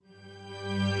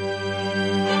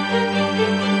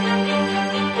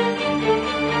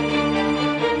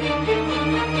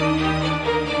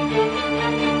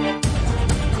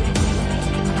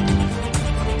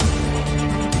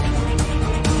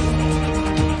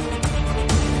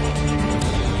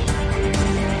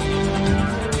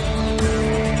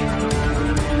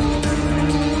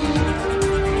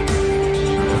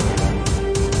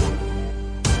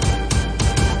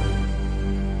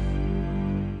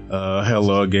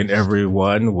again,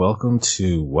 everyone. Welcome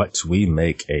to What We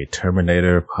Make, a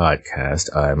Terminator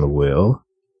podcast. I'm Will.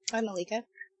 I'm Malika.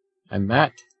 I'm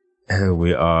Matt. And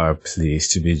we are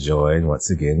pleased to be joined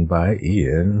once again by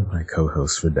Ian, my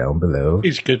co-host for Down Below.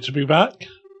 It's good to be back.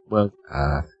 Well,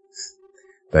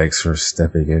 thanks for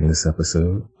stepping in this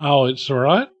episode. Oh, it's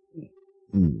alright.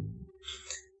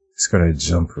 Just gonna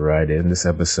jump right in. This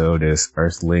episode is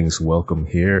Earthlings Welcome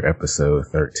Here, episode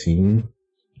 13.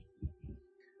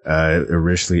 It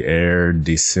originally aired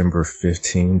December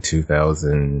 15,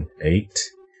 2008.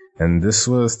 And this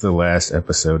was the last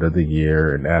episode of the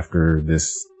year. And after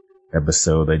this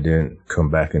episode, they didn't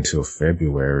come back until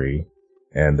February.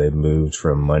 And they moved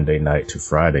from Monday night to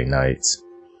Friday nights.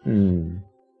 And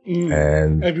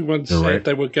everyone said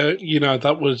they were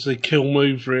that was the kill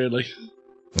move, really.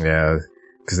 Yeah,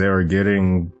 because they were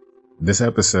getting, this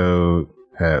episode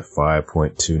had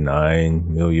 5.29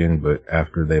 million, but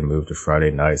after they moved to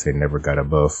Friday nights, they never got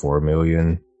above 4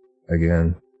 million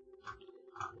again.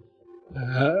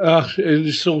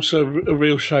 It's also a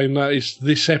real shame that it's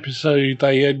this episode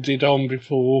they ended on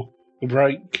before the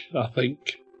break, I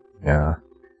think. Yeah.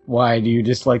 why do you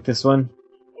dislike this one?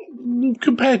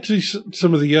 Compared to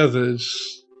some of the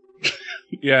others,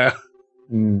 yeah.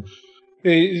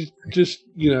 It's just,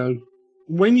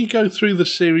 when you go through the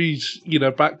series,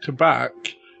 back to back,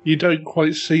 you don't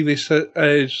quite see this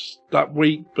as that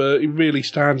weak, but it really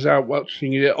stands out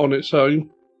watching it on its own.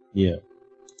 Yeah.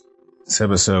 This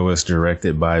episode was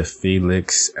directed by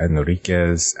Felix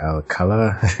Enriquez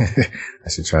Alcala. I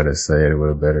should try to say it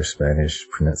with a better Spanish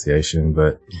pronunciation,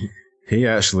 but he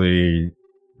actually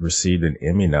received an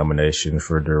Emmy nomination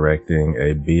for directing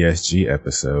a BSG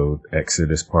episode,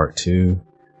 Exodus Part 2.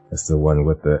 That's the one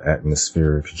with the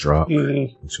atmospheric drop,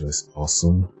 which was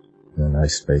awesome. A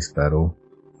nice space battle.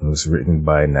 It was written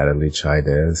by Natalie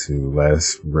Chaidez, who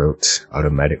last wrote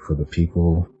Automatic for the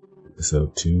People,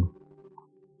 episode 2.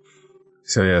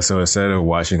 So instead of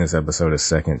watching this episode a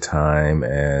second time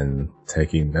and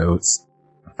taking notes,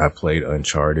 I played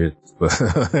Uncharted.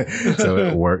 So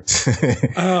it worked.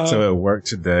 So it worked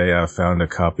today. I found a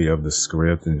copy of the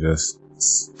script and just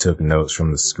took notes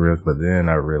from the script, but then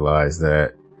I realized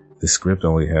that the script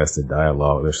only has the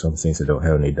dialogue. There's some things that don't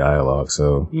have any dialogue,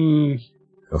 so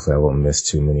hopefully I won't miss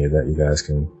too many of that. You guys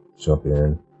can jump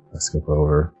in. I'll skip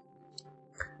over.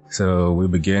 So we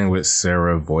begin with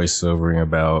Sarah voiceovering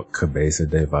about Cabeza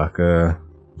de Vaca.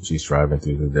 She's driving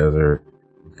through the desert.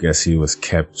 I guess she was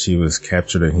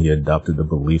captured and he adopted the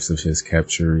beliefs of his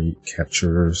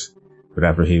capturers. But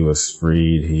after he was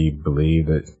freed, he believed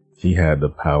that he had the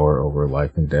power over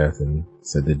life and death and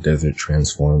said the desert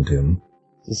transformed him.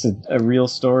 Is this a real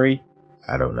story?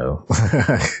 I don't know.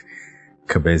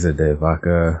 Cabeza de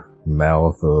Vaca,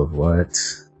 mouth of what?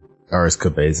 Or is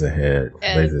Cabeza head?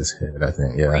 Cabeza's head, I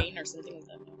think, yeah. Brain or something like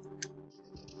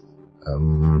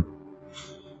that.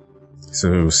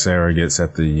 So Sarah gets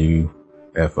at the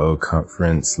UFO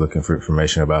conference looking for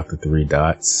information about the 3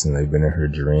 dots, and they've been in her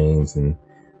dreams, and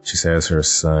she says her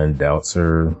son doubts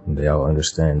her, and they all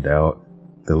understand doubt.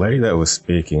 The lady that was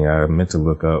speaking, I meant to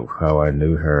look up how I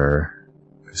knew her.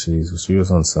 She was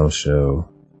on some show.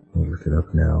 Let me look it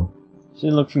up now. She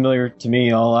didn't look familiar to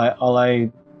me. All I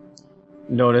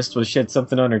noticed was she had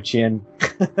something on her chin.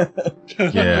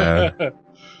 Yeah.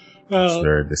 Well,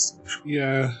 very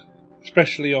yeah,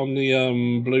 especially on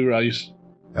the Blu-rays.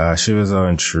 She was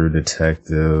on True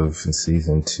Detective in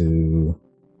season 2,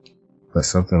 but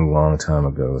something a long time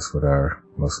ago is what I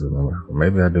mostly remember. Or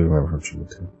maybe I do remember from True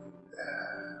Detective.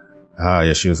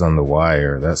 Yeah, she was on The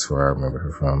Wire. That's where I remember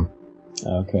her from.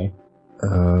 Okay.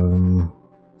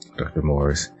 Dr.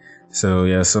 Morris. So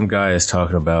yeah, some guy is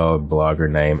talking about a blogger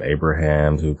named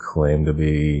Abraham who claimed to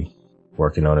be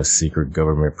working on a secret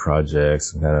government project,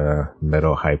 some kind of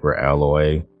metal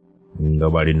hyperalloy.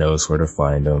 Nobody knows where to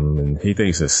find him, and he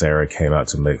thinks that Sarah came out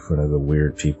to make fun of the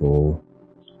weird people.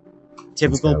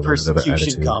 Typical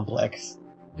persecution complex.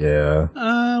 Yeah.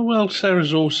 Well,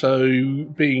 Sarah's also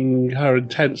being her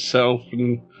intense self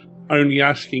and only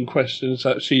asking questions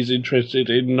that she's interested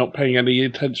in, not paying any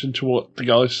attention to what the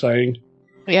guy's saying.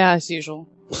 Yeah, as usual.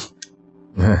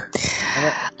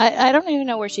 I don't even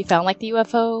know where she found the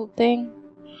UFO thing.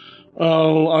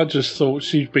 Oh, I just thought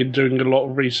she's been doing a lot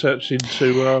of research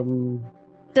into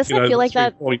doesn't it feel like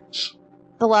that points.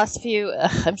 The last few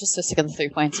I'm just so sick of the 3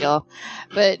 points, y'all.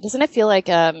 But doesn't it feel like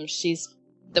that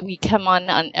we come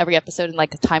on every episode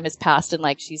and time has passed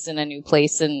and she's in a new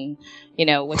place and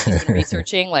when she's been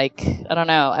researching, I don't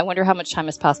know. I wonder how much time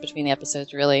has passed between the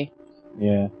episodes, really.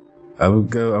 Yeah.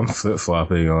 I'm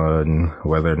flip-flopping on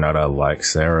whether or not I like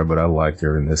Sarah, but I liked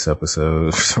her in this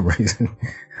episode for some reason.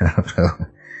 I don't know.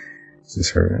 It's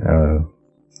just her.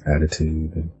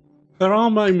 attitude. There are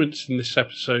moments in this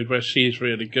episode where she is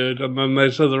really good, and then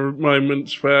there's other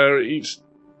moments where it's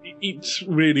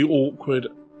really awkward.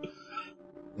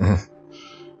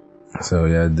 So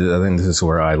yeah, I think this is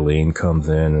where Eileen comes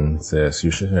in and says, "You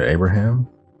should Abraham,"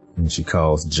 and she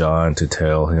calls John to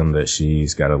tell him that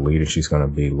she's got to leave and she's going to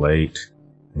be late.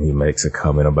 And he makes a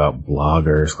comment about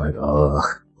bloggers, like, "Ugh,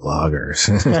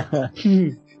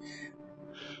 bloggers."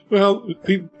 Well,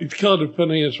 it's kind of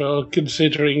funny as well,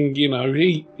 considering, you know,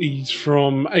 he's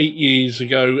from 8 years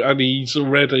ago and he's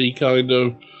already kind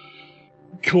of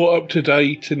caught up to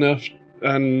date enough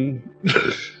and...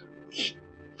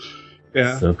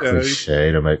 yeah. So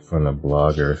cliche to make fun of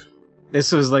bloggers.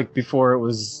 This was like before it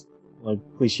was like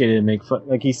cliche to make fun.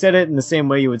 Like he said it in the same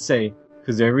way you would say,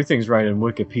 because everything's right on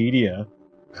Wikipedia.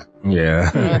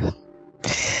 Yeah.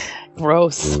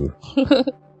 Gross.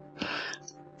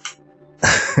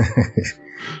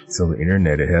 So the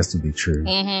internet, it has to be true.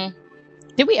 Mm-hmm.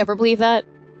 Did we ever believe that?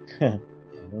 I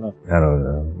don't know. I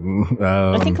don't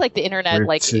know. I think like the internet,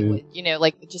 like you know,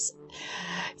 like just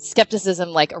skepticism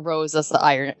like arose as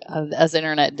as the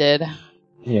internet did.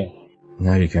 Yeah.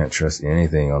 Now you can't trust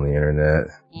anything on the internet.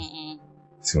 Mm-mm.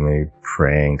 Too many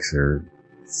pranks or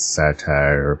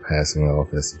satire or passing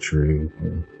off as the truth.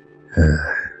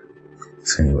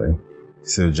 So anyway,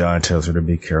 so John tells her to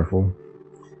be careful.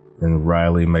 And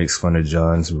Riley makes fun of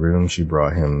John's room. She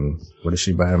brought him, what did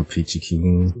she buy him? Peachy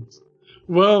Keen?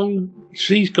 Well,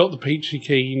 she's got the Peachy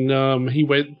Keen. He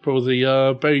went for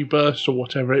the Berry Burst or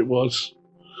whatever it was.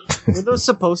 Were those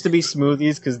supposed to be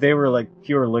smoothies? Because they were like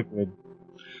pure liquid.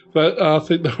 But I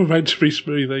think they were meant to be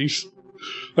smoothies.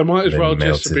 They might as They well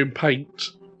melted. just have been paint.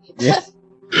 Yeah.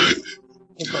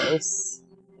 Gross.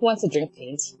 Who wants to drink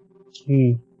paint?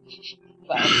 Hmm.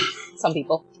 Well, some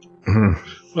people.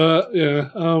 But yeah,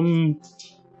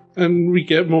 and we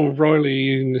get more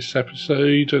Riley in this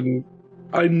episode, and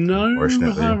I know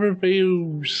Fortunately. how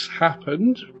reveals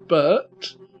happened,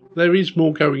 but there is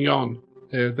more going on.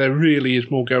 There really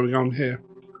is more going on here.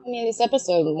 I mean, this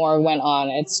episode more went on.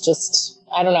 It's just,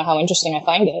 I don't know how interesting I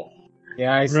find it.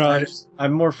 Yeah, Right.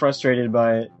 I'm more frustrated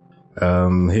by it.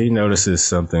 He notices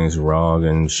something's wrong,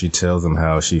 and she tells him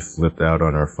how she flipped out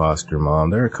on her foster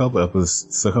mom. There are a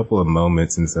couple of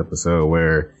moments in this episode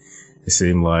where it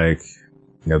seemed like,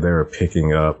 you know, they were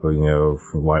picking up, you know,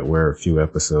 from where a few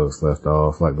episodes left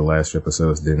off, like the last few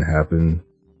episodes didn't happen.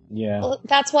 Yeah. Well,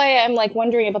 that's why I'm like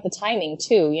wondering about the timing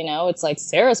too. You know, it's like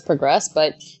Sarah's progressed,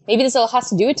 but maybe this all has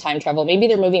to do with time travel. Maybe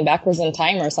they're moving backwards in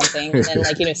time or something, and then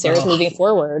like, you know, Sarah's moving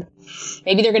forward.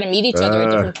 Maybe they're going to meet each other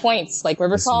at different points, like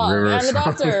River it's Song River and the Song.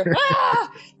 Doctor.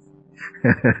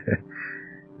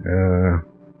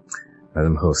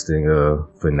 I'm hosting a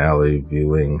finale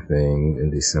viewing thing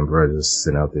in December. I just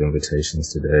sent out the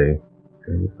invitations today.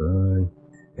 Okay, fine.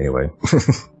 Anyway.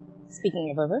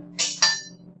 Speaking of River.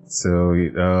 So,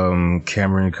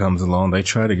 Cameron comes along. They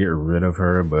try to get rid of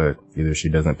her, but either she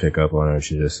doesn't pick up on it or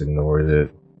she just ignores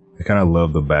it. I kind of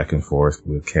love the back and forth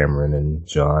with Cameron and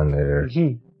John there.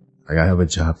 Mhm. Like, I have a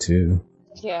job too.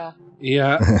 Yeah.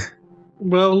 Yeah.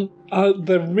 Well,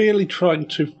 they're really trying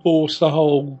to force the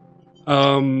whole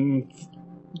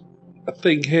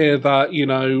thing here that, you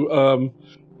know,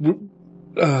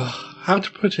 how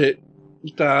to put it,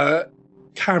 that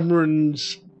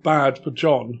Cameron's bad for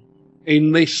John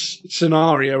in this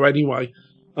scenario anyway,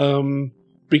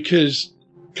 because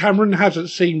Cameron hasn't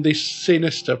seen this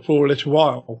Sinister for a little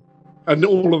while, and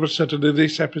all of a sudden in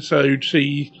this episode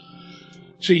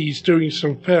she's doing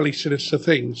some fairly sinister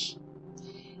things.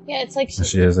 Yeah, it's like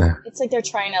She isn't. it's like they're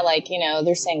trying to, like, you know,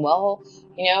 they're saying, well,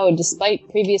 you know, despite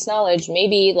previous knowledge,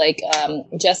 maybe like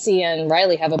Jesse and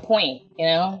Riley have a point. You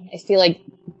know, I feel like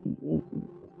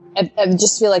I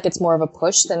just feel like it's more of a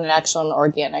push than an actual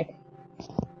organic,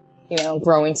 you know,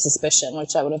 growing suspicion,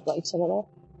 which I would have liked a little.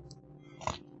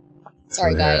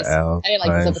 Sorry, guys. I didn't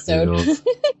like this episode.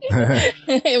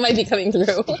 It might be coming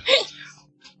through.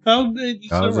 Oh,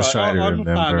 it's I was just alright. trying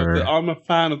to remember. I'm a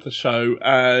fan of the show,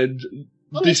 and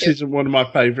Well, me this too. isn't one of my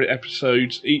favourite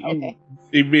episodes. Okay.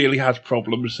 It really has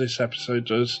problems, this episode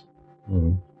does.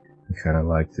 I kind of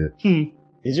liked it. Did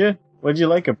you? What'd you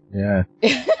like? Yeah.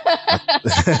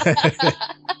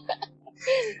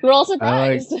 We're all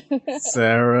I surprised.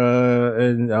 Sarah,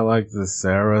 and I liked the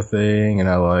Sarah thing, and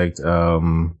I liked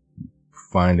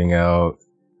finding out,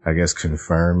 I guess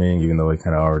confirming, even though we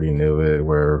kind of already knew it,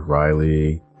 where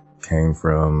Riley came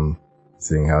from,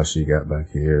 seeing how she got back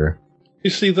here. You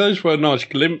see, those were nice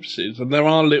glimpses, and there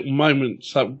are little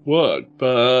moments that work,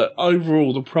 but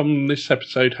overall the problem this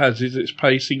episode has is its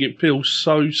pacing. It feels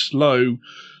so slow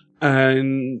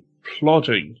and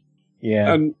plodding.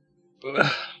 Yeah. And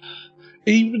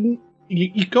even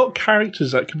you got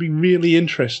characters that can be really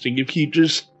interesting if you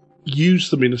just use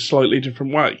them in a slightly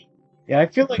different way. Yeah, I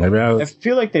feel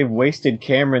like they've wasted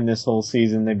Cameron this whole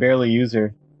season. They barely use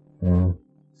her.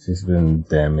 She's been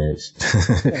damaged.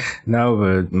 No,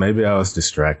 but maybe I was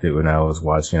distracted when I was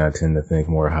watching. I tend to think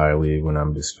more highly when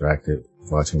I'm distracted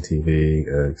watching TV,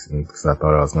 because I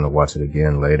thought I was going to watch it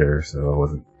again later, so I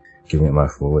wasn't giving it my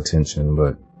full attention.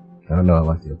 But I don't know, I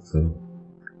like the episode.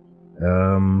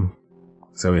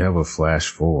 So we have a flash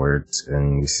forward,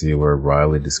 and we see where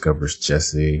Riley discovers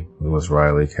Jesse. Was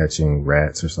Riley catching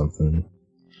rats or something?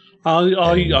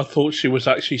 I thought she was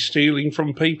actually stealing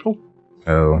from people.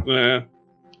 Oh. Yeah.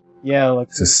 Yeah, like,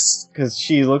 because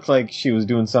she looked like she was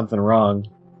doing something wrong.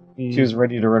 She was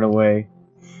ready to run away.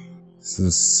 So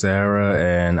Sarah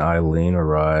and Eileen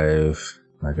arrive,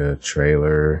 like a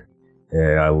trailer.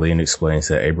 And Eileen explains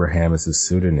that Abraham is his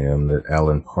pseudonym, that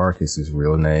Alan Park is his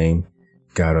real name.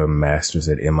 Got a master's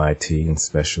at MIT and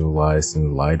specialized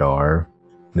in LiDAR.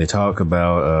 They talk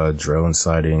about drone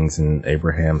sightings and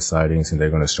Abraham sightings, and they're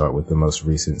going to start with the most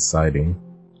recent sighting.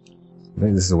 I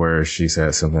think this is where she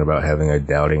said something about having a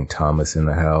doubting Thomas in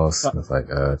the house. It's like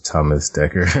Thomas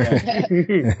Dekker.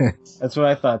 Yeah. That's what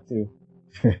I thought too.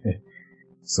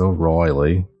 So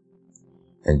Riley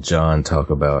and John talk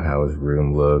about how his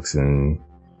room looks, and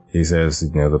he says,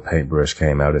 the paintbrush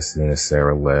came out as soon as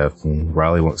Sarah left, and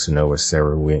Riley wants to know where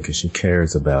Sarah went because she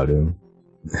cares about him.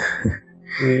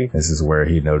 This is where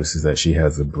he notices that she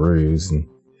has a bruise, and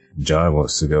John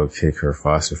wants to go kick her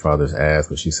foster father's ass,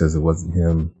 but she says it wasn't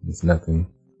him. It's nothing.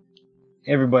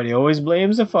 Everybody always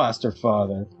blames the foster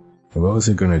father. And what was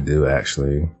he going to do,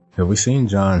 actually? Have we seen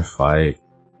John fight?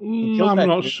 I'm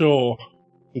not sure.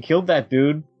 He killed that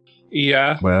dude.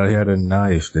 Yeah. Well, he had a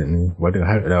knife, didn't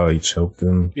he? He choked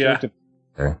him. Yeah.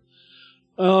 Okay.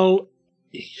 Oh,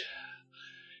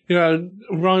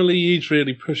 Riley is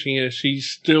really pushing it. She's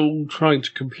still trying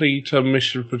to complete her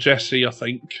mission for Jesse, I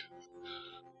think.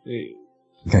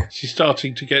 She's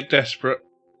starting to get desperate.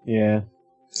 Yeah.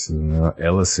 So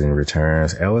Ellison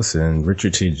returns.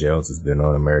 Richard T. Jones has been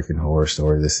on American Horror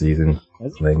Story this season,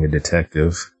 playing a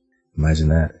detective. Imagine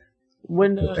that.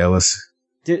 When Ellis.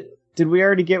 Did we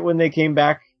already get when they came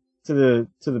back to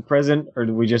the present, or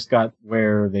did we just got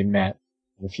where they met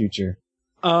in the future?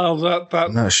 I'm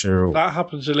not sure. That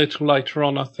happens a little later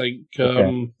on, I think.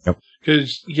 Yep.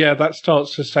 Because, that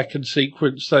starts the second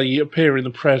sequence. They appear in the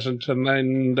present, and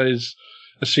then there's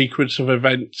a sequence of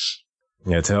events.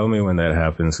 Yeah, tell me when that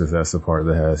happens, because that's the part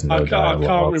that has no dialogue. I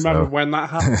can't remember when that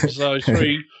happens, though. So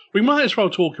we might as well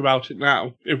talk about it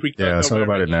now. If we let's talk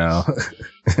about it now.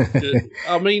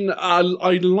 I mean, I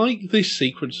like this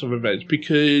sequence of events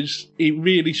because it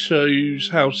really shows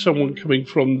how someone coming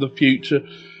from the future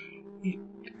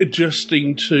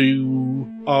adjusting to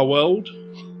our world.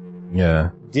 Yeah.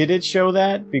 Did it show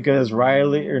that? Because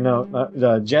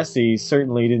Jesse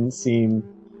certainly didn't seem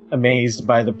amazed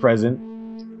by the present.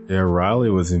 Yeah, Riley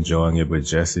was enjoying it, but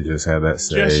Jesse just had that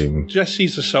same...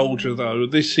 Jesse's a soldier, though.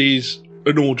 This is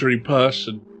an ordinary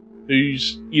person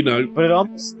who's, But it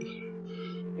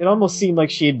almost seemed like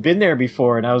she had been there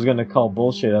before, and I was going to call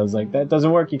bullshit. I was like, that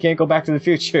doesn't work. You can't go back to the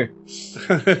future.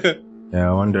 Yeah,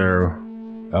 I wonder...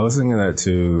 I was thinking that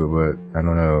too, but I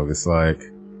don't know. It's like...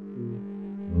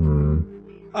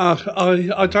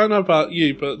 I don't know about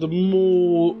you, but the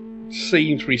more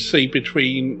scenes we see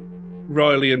between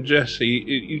Riley and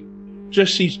Jesse,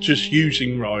 Jesse's just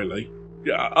using Riley.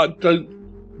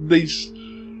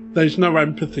 There's no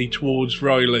empathy towards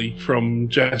Riley from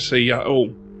Jesse at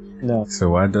all. No. So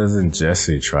why doesn't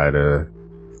Jesse try to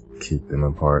keep them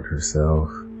apart herself?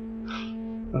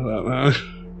 I don't know.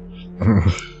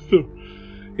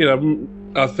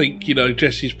 I think,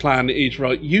 Jesse's plan is,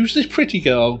 right, use this pretty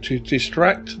girl to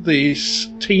distract this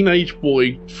teenage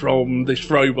boy from this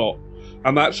robot.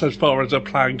 And that's as far as her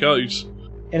plan goes.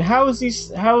 And how is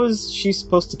she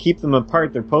supposed to keep them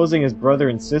apart? They're posing as brother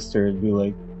and sister. It'd be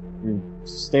like,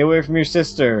 stay away from your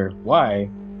sister. Why?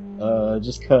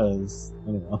 Just cause.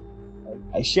 I don't know.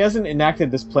 She hasn't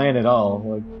enacted this plan at all.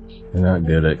 Like, they're not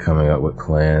good at coming up with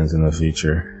plans in the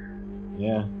future.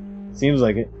 Yeah. Seems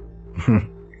like it.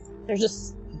 They're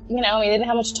just, they didn't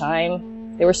have much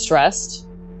time. They were stressed.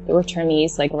 There were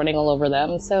attorneys, running all over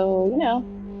them. So,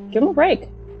 give them a break.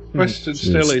 Question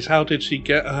still is, how did she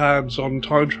get her hands on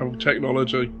time travel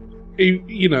technology?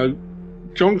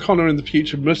 John Connor in the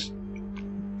future must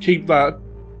keep that,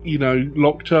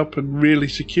 locked up and really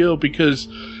secure because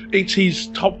it's his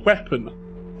top weapon.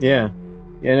 Yeah.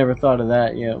 Yeah, I never thought of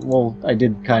that. Yeah, well, I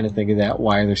did kind of think of that.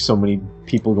 Why there's so many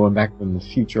people going back from the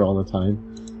future all the time.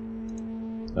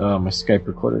 Oh, my Skype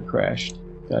recorder crashed.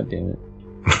 God damn it.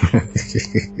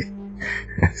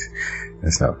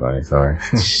 That's not funny, sorry.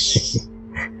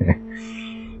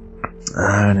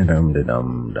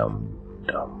 Dum.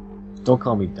 Don't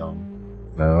call me dumb.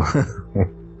 No.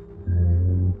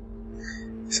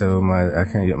 So I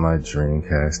can't get my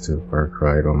Dreamcast to work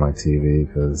right on my TV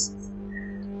because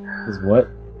what?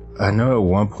 I know at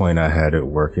one point I had it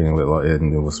working with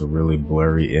and it was a really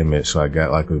blurry image, so I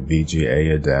got like a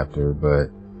VGA adapter, but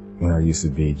when I used the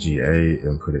VGA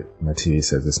input it, my TV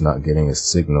says it's not getting a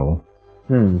signal.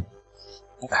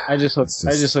 I just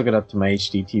hook it up to my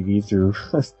HD TV through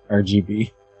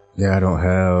RGB. Yeah, I don't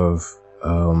have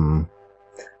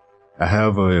I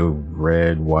have a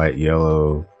red, white,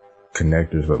 yellow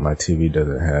connectors, but my TV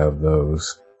doesn't have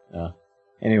those.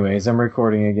 Anyways, I'm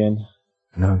recording again.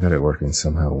 I know I got it working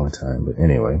somehow one time, but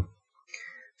anyway.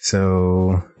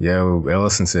 So, yeah,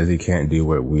 Ellison says he can't do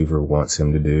what Weaver wants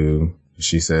him to do.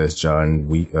 She says John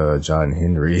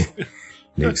Henry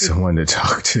needs someone to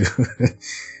talk to.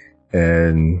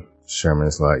 And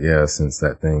Sherman's like, yeah, since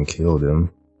that thing killed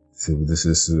him. So this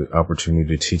is an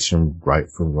opportunity to teach him right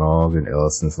from wrong. And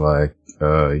Ellison's like,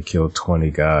 he killed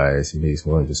 20 guys. He needs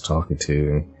one just talking to.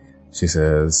 And she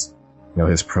says,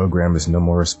 his program is no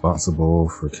more responsible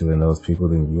for killing those people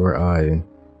than you or I. And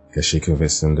guess she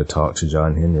convinced him to talk to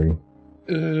John Henry.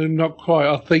 Not quite.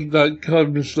 I think that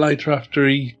comes later after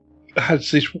he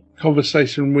has this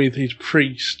conversation with his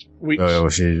priest, which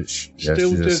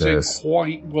still doesn't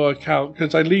quite work out,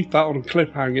 because they leave that on a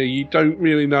cliffhanger. You don't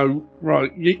really know,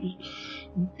 right?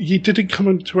 You didn't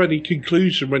come to any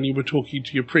conclusion when you were talking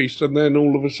to your priest, and then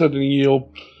all of a sudden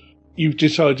you've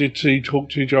decided to talk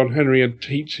to John Henry and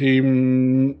teach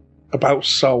him about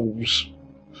souls.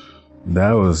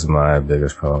 That was my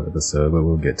biggest problem with the episode, but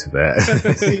we'll get to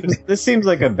that. This seems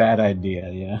like a bad idea,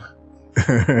 yeah.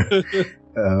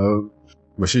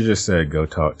 But she just said, go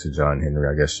talk to John Henry.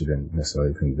 I guess she didn't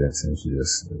necessarily convince him. She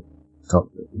just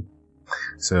talked to him.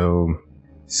 So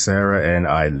Sarah and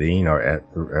Eileen are at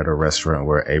a restaurant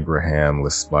where Abraham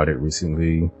was spotted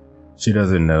recently. She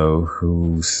doesn't know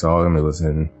who saw him. It was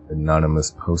an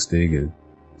anonymous posting. And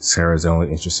Sarah's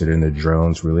only interested in the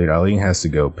drones, really. Eileen has to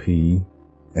go pee.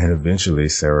 And eventually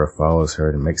Sarah follows her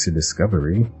and makes a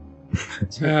discovery.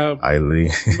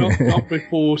 Eileen. not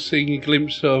before seeing a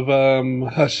glimpse of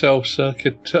herself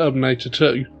circa Terminator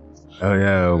 2. Oh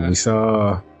yeah, we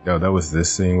saw... Oh, that was this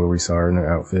scene where we saw her in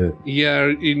her outfit? Yeah,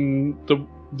 in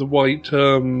the white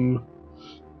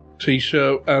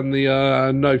t-shirt and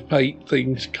the no fate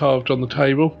things carved on the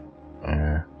table.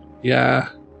 Yeah.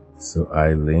 So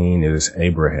Eileen is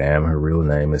Abraham. Her real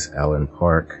name is Alan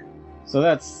Park. So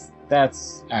that's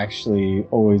actually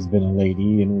always been a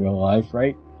lady in real life,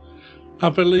 right? I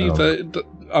believe that.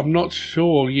 I'm not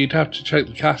sure. You'd have to check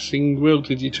the casting. Will,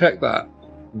 did you check that?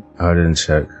 I didn't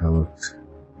check. I looked.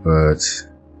 But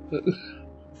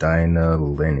Dinah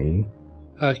Lenny.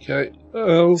 Okay.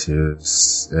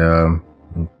 She's, I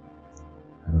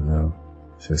don't know.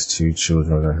 She has 2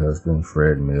 children with her husband,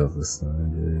 Fred Mills, the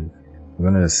son. I'm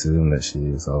gonna assume that she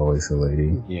is always a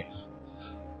lady. Yeah.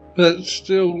 But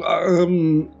still,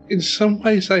 in some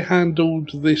ways they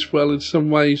handled this well, in some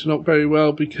ways not very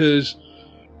well, because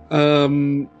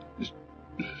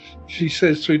she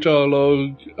says through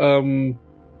dialogue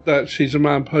that she's a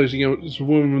man posing as a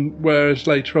woman, whereas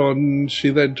later on she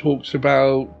then talks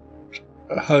about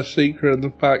her secret and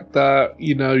the fact that,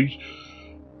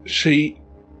 she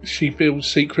feels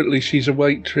secretly she's a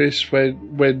waitress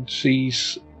when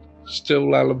she's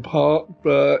still Alan Park,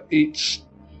 but it's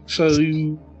so...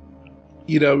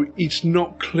 it's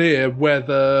not clear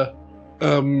whether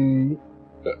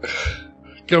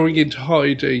going into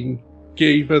hiding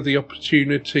gave her the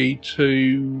opportunity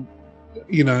to,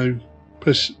 be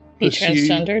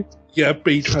transgendered? Yeah,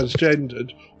 be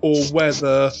transgendered, or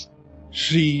whether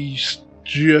she's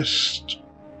just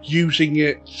using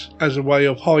it as a way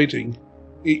of hiding.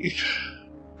 I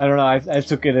don't know, I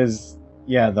took it as,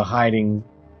 the hiding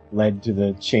led to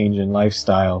the change in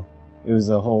lifestyle. It was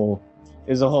a whole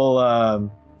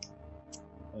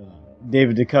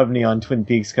David Duchovny on Twin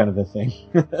Peaks kind of a thing.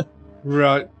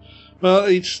 Right. Well,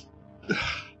 it's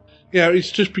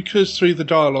just because through the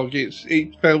dialogue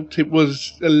it felt it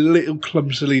was a little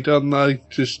clumsily done, though.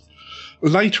 Just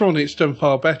later on it's done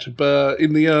far better, but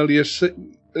in the earlier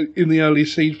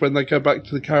scenes when they go back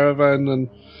to the caravan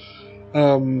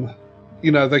and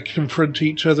they confront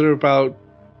each other about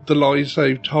the lies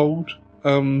they've told,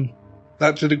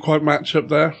 that didn't quite match up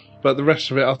there. But the rest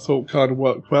of it I thought kind of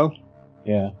worked well.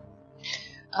 Yeah.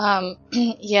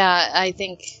 Yeah, I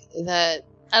think that,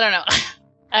 I don't know.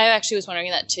 I actually was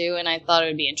wondering that too, and I thought it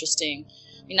would be interesting.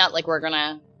 I mean, not like we're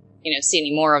gonna, see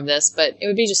any more of this, but it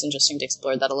would be just interesting to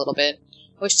explore that a little bit.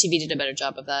 I wish TV did a better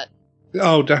job of that.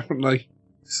 Oh, definitely.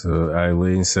 So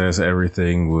Eileen says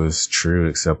everything was true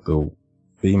except the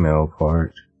female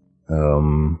part.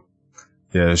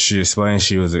 Yeah, she explained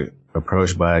she was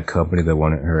approached by a company that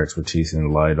wanted her expertise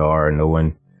in LiDAR, and no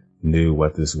one knew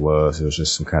what this was. It was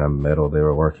just some kind of metal they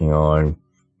were working on.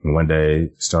 And one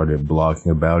day started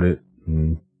blogging about it,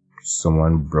 and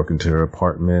someone broke into her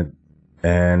apartment,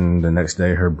 and the next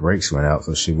day her brakes went out,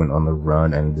 so she went on the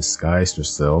run and disguised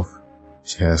herself.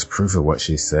 She has proof of what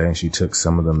she's saying. She took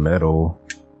some of the metal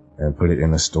and put it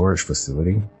in a storage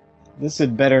facility. This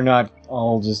had better not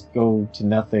all just go to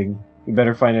nothing. We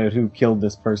better find out who killed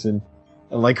this person.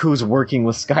 And, like, who's working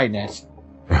with Skynet.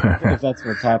 If that's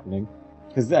what's happening.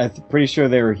 Because I'm pretty sure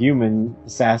they were human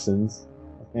assassins,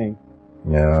 I think.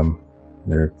 Yeah,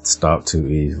 they're stopped too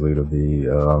easily to be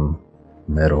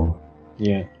metal.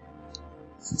 Yeah.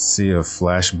 See a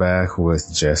flashback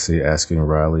with Jesse asking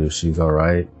Riley if she's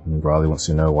alright, and Riley wants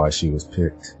to know why she was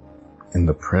picked. In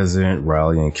the present,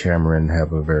 Riley and Cameron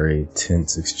have a very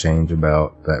tense exchange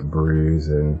about that bruise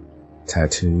and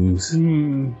tattoos.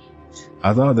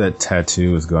 I thought that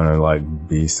tattoo was gonna, like,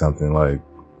 be something like,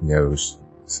 you know,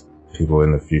 people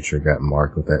in the future got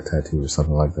marked with that tattoo or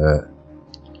something like that.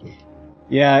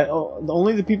 Yeah,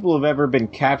 only the people who've ever been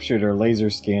captured are laser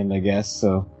scanned, I guess,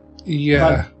 so.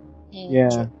 Yeah.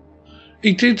 Yeah.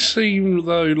 It did seem,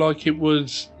 though, like it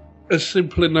was a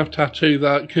simple enough tattoo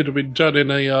that could have been done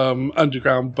in a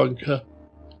underground bunker.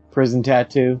 Prison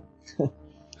tattoo.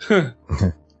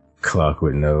 Clock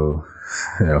with no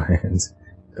hands.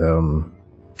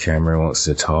 Cameron wants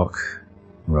to talk.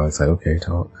 Riley's like, okay,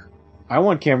 talk. I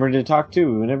want Cameron to talk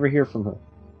too. We never hear from her.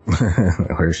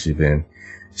 Where's she been?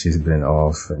 She's been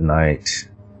off at night.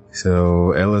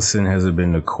 So Ellison hasn't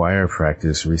been to choir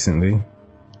practice recently.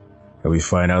 And we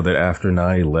find out that after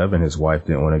 9/11, his wife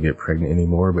didn't want to get pregnant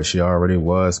anymore, but she already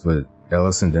was. But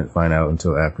Ellison didn't find out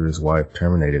until after his wife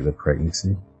terminated the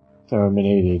pregnancy.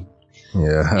 Terminated.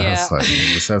 Yeah. Like,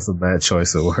 that's a bad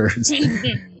choice of words.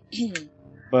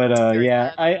 But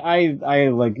yeah, I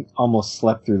like almost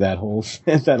slept through that whole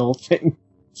thing.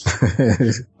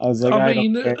 I was like, I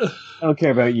don't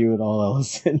care about you at all,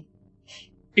 Ellison.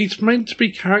 It's meant to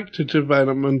be character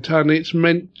development, and it's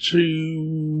meant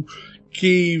to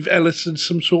give Ellison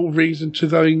some sort of reason to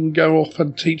then go off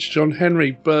and teach John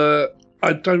Henry, but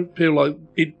I don't feel like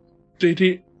it did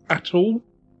it at all.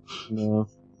 No.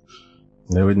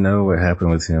 They would know what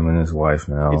happened with him and his wife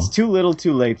now. It's too little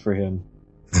too late for him.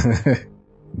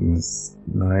 There's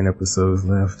 9 episodes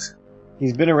left.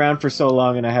 He's been around for so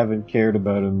long and I haven't cared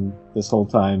about him this whole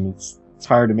time. It's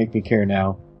hard to make me care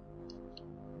now.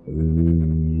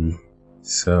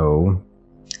 So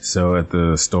at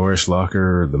the storage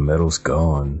locker, the metal's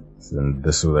gone. And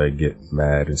this is where they get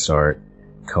mad and start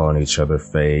calling each other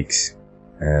fakes.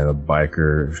 And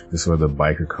this is where the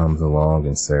biker comes along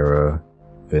and Sarah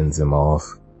fends him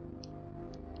off.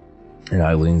 And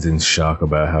Eileen's in shock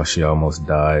about how she almost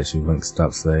died. She wouldn't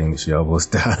stop saying that she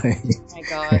almost died. Oh my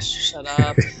gosh, shut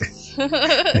up.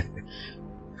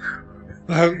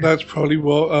 That's probably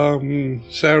what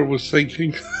Sarah was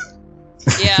thinking.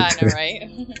 Yeah, I know, right?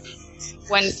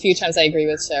 One few times I agree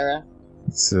with Sarah.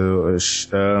 So,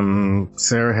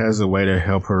 Sarah has a way to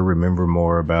help her remember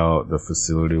more about the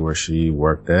facility where she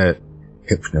worked at.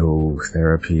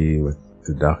 Hypnotherapy with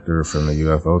the doctor from the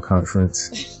UFO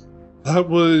conference. That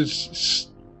was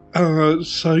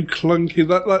so clunky.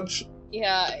 That's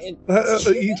yeah.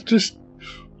 It's just.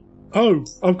 Oh,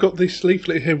 I've got this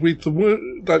leaflet here with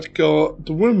that's got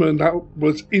the woman that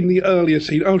was in the earlier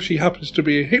scene. Oh, she happens to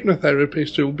be a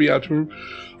hypnotherapist who will be able to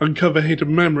uncover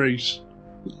hidden memories.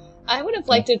 I would have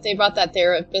liked it if they brought that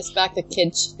therapist back, the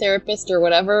kid therapist or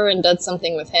whatever, and did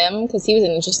something with him, because he was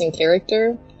an interesting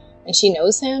character, and she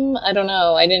knows him. I don't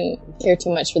know. I didn't care too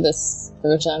much for this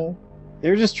version. They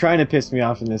were just trying to piss me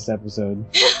off in this episode.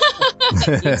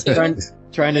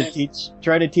 trying to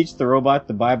teach the robot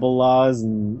the Bible laws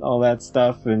and all that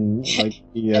stuff, and like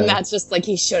and that's just like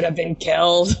he should have been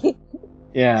killed.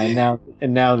 Yeah,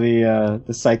 and now the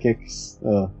psychics,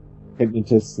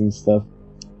 hypnotists and stuff.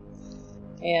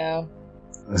 Yeah.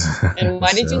 And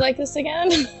why did you like this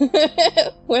again?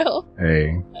 Will?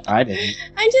 Hey. I didn't.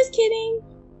 I'm just kidding.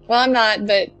 Well, I'm not,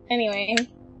 but anyway.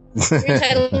 You're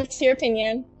entitled to your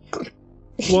opinion.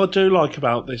 What I do like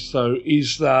about this, though,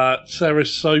 is that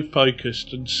Sarah's so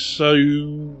focused and so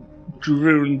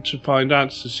driven to find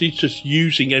answers. She's just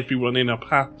using everyone in her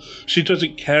path. She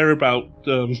doesn't care about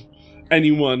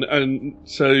anyone, and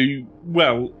so,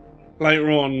 well, later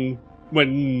on,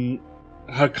 when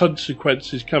her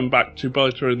consequences come back to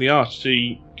bite her in the arse,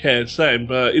 she cares then,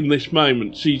 but in this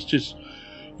moment, she's just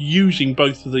using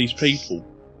both of these people.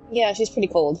 Yeah, she's pretty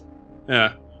cold.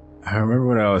 Yeah. I remember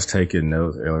when I was taking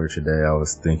notes earlier today, I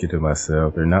was thinking to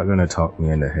myself, they're not going to talk me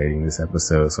into hating this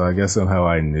episode, so I guess somehow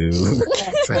I knew.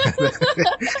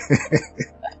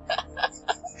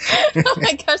 Oh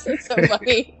my gosh, that's so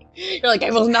funny. You're like,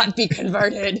 I will not be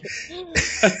converted.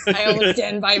 I will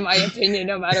stand by my opinion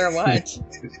no matter what.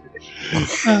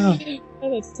 Oh,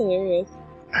 that's hilarious.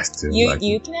 I still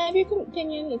you can have your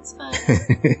opinion, it's fine.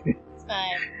 It's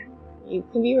fine. You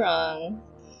can be wrong.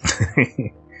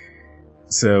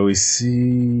 So we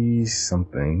see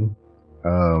something.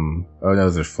 Oh no,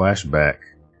 there's a flashback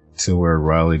to where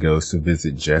Riley goes to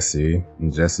visit Jessie,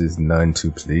 and Jessie's none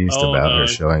too pleased about her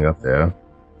showing up there.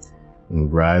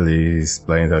 And Riley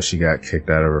explains how she got kicked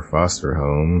out of her foster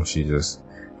home. She just,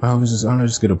 I'm gonna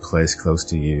just get a place close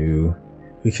to you.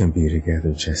 We can be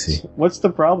together, Jessie. What's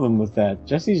the problem with that?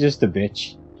 Jessie's just a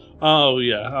bitch. Oh,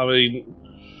 yeah. I mean,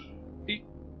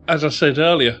 as I said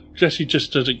earlier, Jessie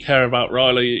just doesn't care about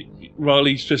Riley.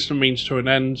 Riley's just a means to an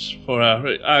end for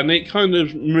her. And it kind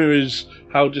of mirrors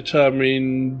how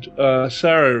determined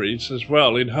Sarah is as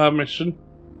well in her mission.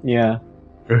 Yeah.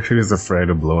 She was afraid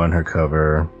of blowing her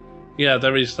cover. Yeah,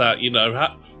 there is that, you know.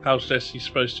 How's Jessie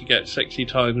supposed to get sexy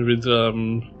time with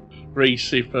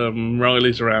Reese if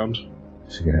Riley's around?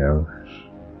 She can have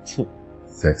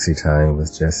sexy time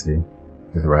with Jessie,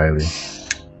 with Riley.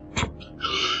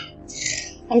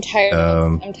 I'm tired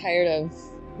of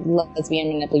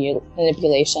lesbian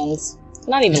manipulations.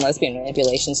 Not even lesbian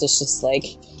manipulations, it's just like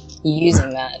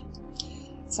using that.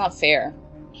 It's not fair.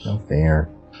 Not fair.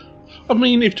 I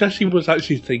mean, if Jessie was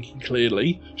actually thinking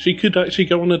clearly, she could actually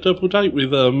go on a double date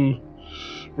with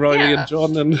Riley and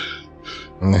John and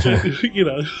you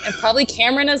know. And probably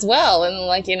Cameron as well, and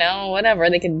like, you know, whatever.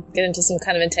 They could get into some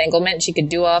kind of entanglement and she could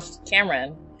do off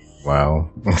Cameron.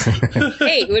 Wow.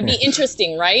 Hey, it would be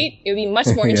interesting, right? It would be much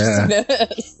more interesting than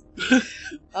this.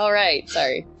 All right,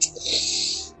 sorry.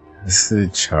 This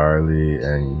is Charlie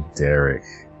and Derek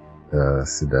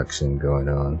seduction going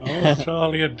on. Oh,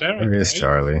 Charlie and Derek. Where is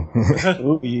Charlie?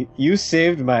 Ooh, you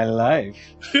saved my life.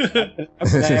 How can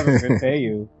I ever repay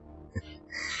you?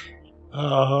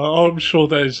 I'm sure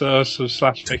there's some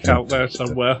slapstick out there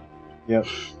somewhere. Yep.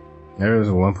 There was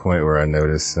one point where I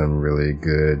noticed some really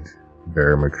good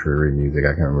Bear McCreary music. I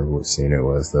can't remember what scene it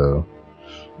was, though.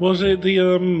 Was it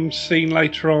the scene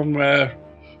later on where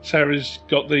Sarah's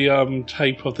got the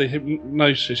tape of the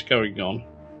hypnosis going on?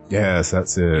 Yes,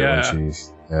 that's it.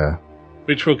 Yeah.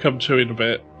 Which we'll come to in a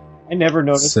bit. I never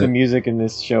noticed the music in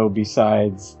this show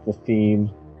besides the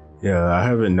theme. Yeah, I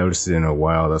haven't noticed it in a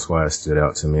while. That's why it stood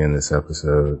out to me in this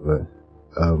episode. But,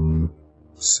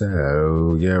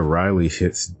 so, yeah, Riley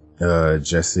hits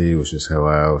Jessie, which is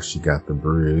how she got the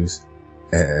bruise,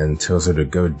 and tells her to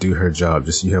go do her job.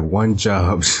 You have one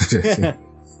job.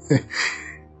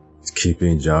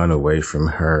 Keeping John away from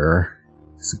her.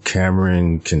 So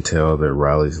Cameron can tell that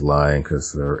Riley's lying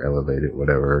because they're elevated,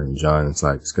 whatever. And John's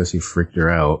like, it's because he freaked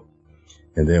her out.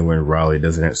 And then when Riley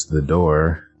doesn't answer the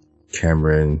door,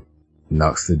 Cameron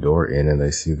knocks the door in and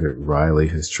they see that Riley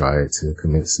has tried to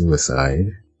commit suicide.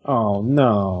 Oh,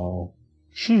 no.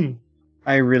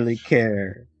 I really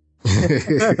care.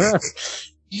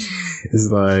 It's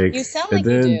like... You sound like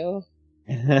you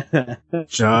do.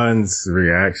 John's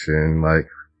reaction, like,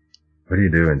 what are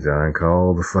you doing, John?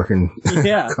 Call the fucking...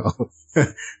 Yeah.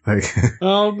 Like...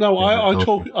 Oh, no,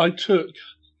 I took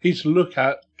his look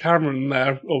at Cameron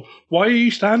there. Oh, why are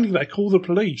you standing there? Call the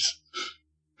police.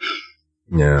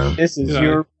 Yeah. This is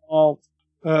your fault.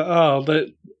 I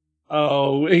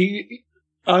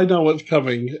know what's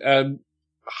coming, and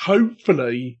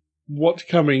hopefully what's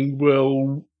coming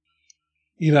will,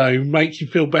 you know, make you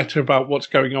feel better about what's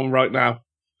going on right now.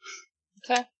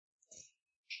 Okay.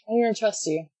 I'm gonna trust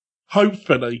you.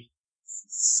 Hopefully.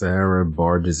 Sarah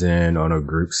barges in on a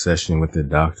group session with the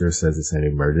doctor, says it's an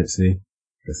emergency.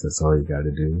 Guess that's all you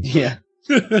gotta do. Yeah.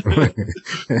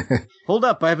 Hold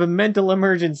up, I have a mental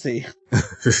emergency.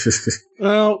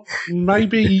 Well,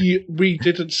 maybe we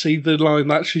didn't see the line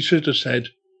that she should have said.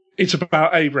 It's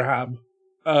about Abraham.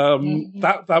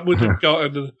 That would have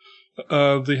gotten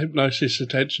the hypnosis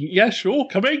attention. Yeah, sure,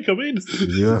 come in.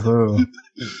 UFO.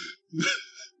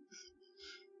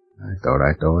 I thought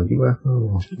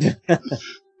UFO.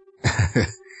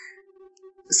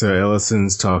 So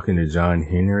Ellison's talking to John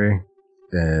Henry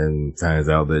and finds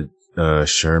out that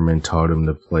Sherman taught him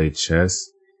to play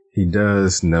chess. He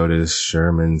does notice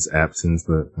Sherman's absence,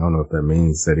 but I don't know if that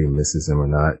means that he misses him or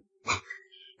not.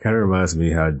 Kind of reminds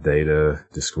me how Data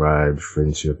described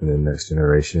friendship in the Next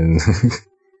Generation.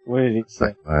 What did he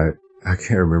say? I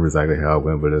can't remember exactly how it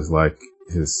went, but it's like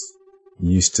his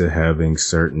used to having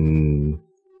certain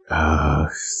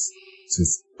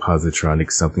just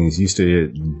positronic somethings used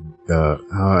to,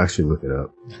 I'll actually look it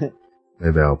up.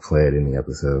 Maybe I'll play it in the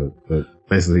episode. But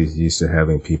basically he's used to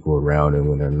having people around him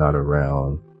when they're not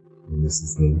around. And this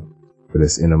is but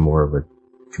it's in a more of a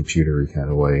computery kind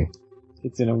of way.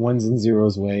 It's in a ones and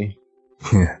zeros way.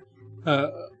 Yeah.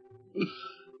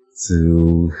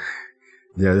 So,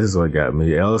 yeah, this is what got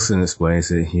me. Ellison explains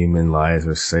that human lives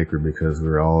are sacred because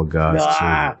we're all God's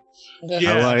children.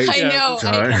 Yeah. I know.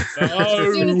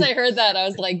 As soon as No. I heard that, I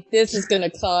was like, this is going to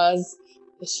cause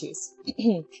issues.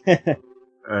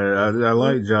 I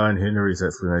like John Henry's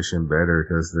explanation better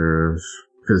because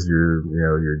you're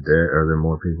dead, or there are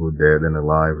more people dead than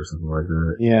alive or something like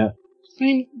that. Yeah. I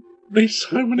mean, there's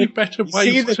so many better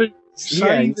ways to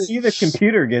say you this. see the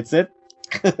computer gets it.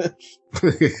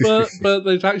 but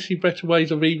there's actually better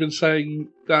ways of even saying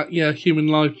that, yeah, human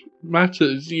life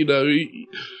matters, you know,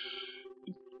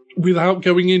 without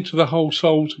going into the whole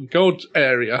souls and gods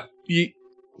area. You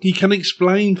can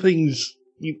explain things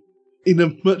in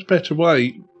a much better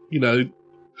way, you know.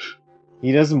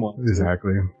 He doesn't want to.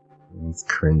 Exactly. He's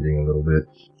cringing a little bit.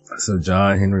 So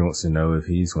John Henry wants to know if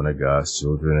he's one of God's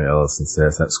children, and Ellison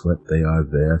says that's what they are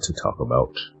there to talk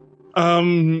about.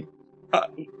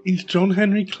 Is John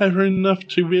Henry clever enough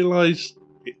to realise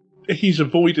he's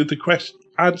avoided the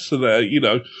answer there, you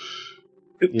know?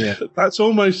 Yeah. That's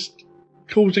almost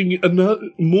causing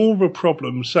more of a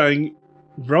problem, saying,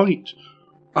 right,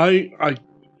 I,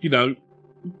 you know,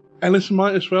 Ellison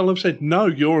might as well have said, no,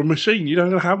 you're a machine, you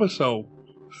don't have a soul.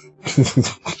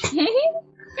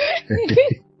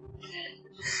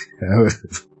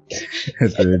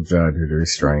 Then John Henry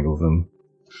strangles him.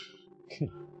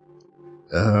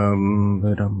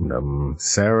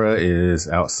 Sarah is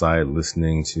outside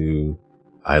listening to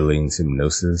Eileen's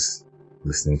hypnosis,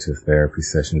 listening to therapy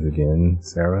sessions again,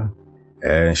 Sarah.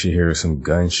 And she hears some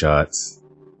gunshots,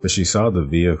 but she saw the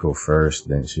vehicle first,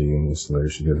 then she hears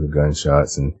the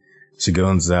gunshots, and she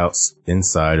goes out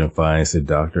inside and finds the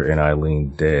doctor and Eileen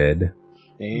dead.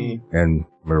 Hey. And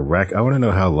I want to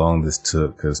know how long this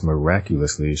took, because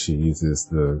miraculously she uses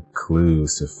the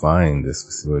clues to find this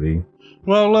facility.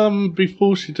 Well,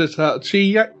 before she does that,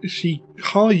 she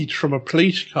hides from a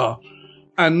police car.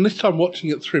 And this time watching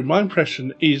it through, my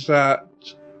impression is that,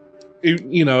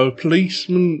 you know, a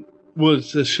policeman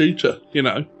was the shooter, you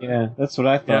know. Yeah, that's what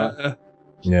I thought.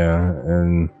 Yeah,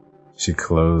 and she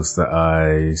closed the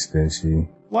eyes, then she...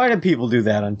 Why do people do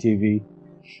that on TV?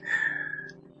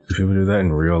 Do people do that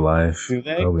in real life? Do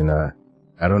they? Probably not.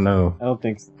 I don't know. I don't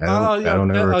think so. I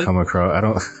don't ever come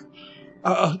across...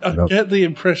 I get the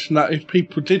impression that if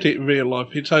people did it in real life,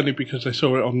 it's only because they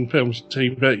saw it on films and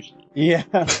TV. Yeah.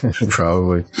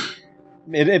 Probably.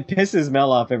 It pisses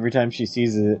Mel off every time she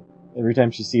sees it.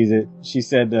 She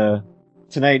said,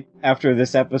 tonight, after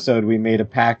this episode, we made a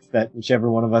pact that whichever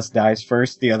one of us dies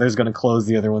first, the other's gonna close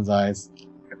the other one's eyes.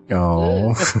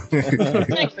 Oh. It's kind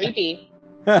of creepy.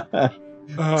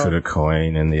 Put a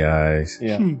coin in the eyes.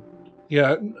 Yeah.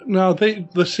 Yeah. Now,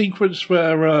 the sequence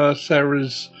where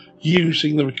Sarah's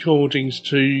using the recordings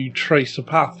to trace the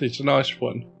path is a nice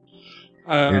one.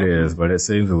 It is, but it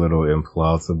seems a little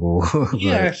implausible.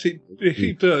 Yes,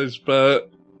 it does,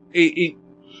 but it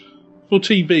for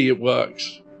TV it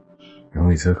works. It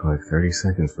only took like 30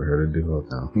 seconds for her to do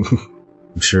it now.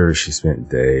 I'm sure she spent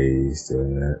days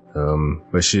doing that.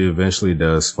 But she eventually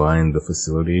does find the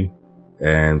facility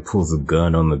and pulls a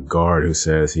gun on the guard who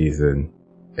says he's an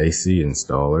AC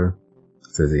installer.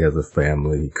 Says he has a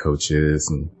family, he coaches,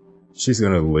 and she's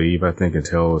gonna leave, I think,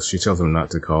 she tells him not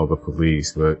to call the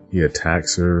police, but he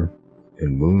attacks her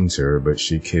and wounds her, but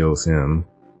she kills him.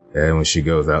 And when she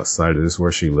goes outside, this is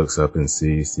where she looks up and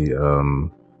sees the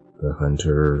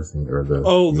hunter thing, or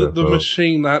the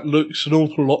machine that looks an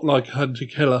awful lot like a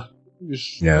hunter-killer.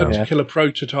 Hunter-killer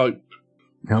prototype.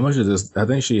 How much of this? I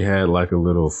think she had like a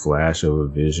little flash of a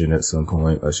vision at some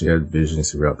point. She had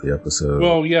visions throughout the episode.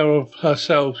 Well, yeah, of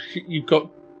herself. You've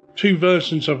got two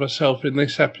versions of herself in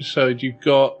this episode. You've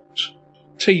got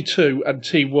T2 and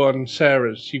T1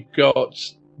 Sarah's. You've got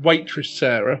waitress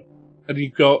Sarah, and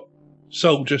you've got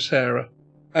soldier Sarah,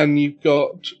 and you've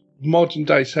got modern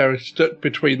day Sarah stuck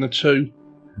between the two.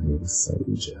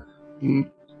 Soldier.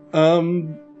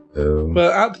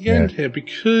 But at the end here,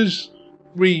 because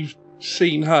we've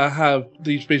seen her have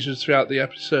these visions throughout the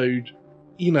episode,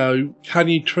 you know, can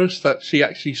you trust that she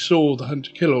actually saw the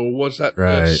hunter killer, or was that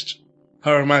just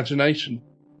her imagination?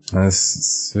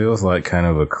 This feels like kind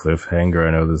of a cliffhanger.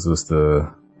 I know this was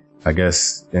I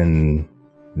guess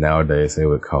nowadays they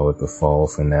would call it the fall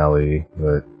finale,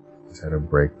 but just had a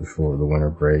break before the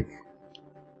winter break.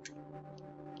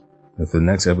 If the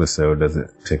next episode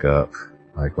doesn't pick up,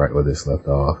 like right where this left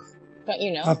off, Don't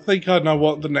you know? I think I know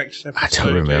what the next episode is. I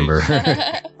don't remember.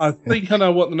 I think I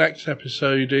know what the next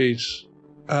episode is.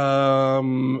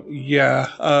 Yeah.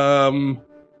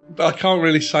 I can't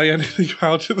really say anything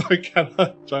about it, though, can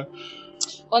I? So,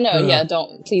 Well, no, yeah,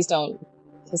 please don't.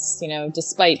 Because,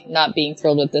 despite not being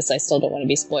thrilled with this, I still don't want to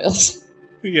be spoiled.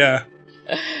 yeah.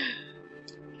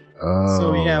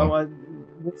 So, yeah, what...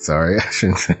 Sorry, I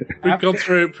shouldn't say. We've gone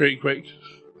through it pretty quick.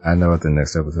 I know what the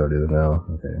next episode is now.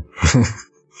 Okay.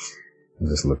 I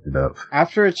just looked it up.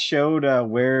 After it showed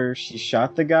where she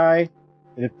shot the guy,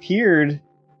 it appeared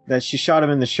that she shot him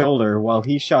in the shoulder while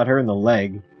he shot her in the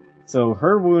leg. So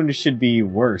her wound should be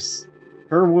worse.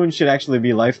 Her wound should actually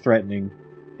be life-threatening.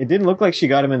 It didn't look like she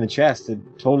got him in the chest.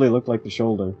 It totally looked like the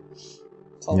shoulder.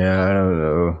 Yeah, I don't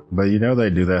know. But they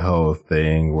do that whole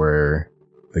thing where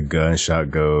the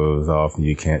gunshot goes off and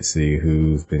you can't see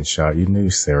who's been shot. You knew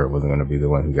Sarah wasn't going to be the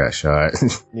one who got shot.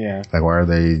 Yeah. Like, why are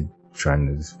they trying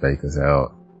to just fake us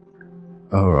out?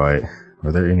 Alright.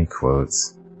 Were there any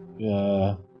quotes?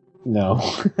 No. No.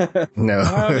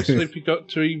 I honestly forgot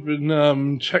to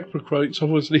even check for quotes. I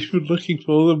wasn't even looking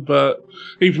for them, but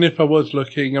even if I was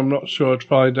looking, I'm not sure I'd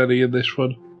find any in this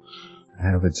one. I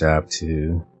have a job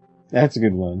too. That's a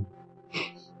good one.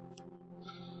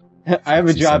 I have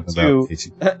a job too.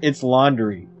 It's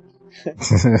laundry.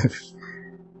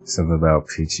 Something about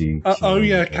Peachy. Oh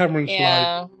yeah, Cameron's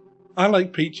Yeah. like, I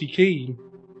like Peachy Keen.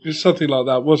 It's something like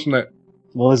that, wasn't it?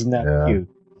 Well, isn't that cute?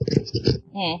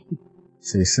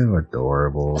 She's so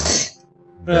adorable.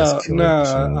 That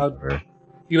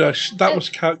was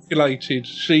calculated.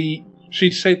 She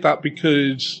said that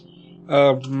because,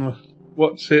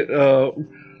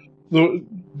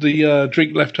 the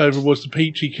drink left over was the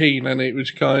Peachy Keen, and it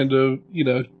was kind of,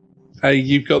 hey,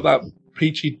 you've got that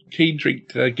Peachy Keen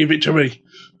drink, give it to me.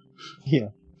 Yeah.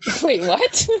 Wait,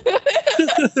 what?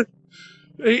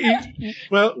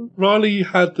 Well, Riley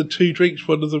had the two drinks.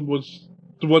 One of them was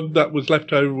the one that was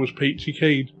left over was Peachy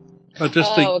Keen. I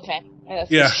just think. Oh, okay.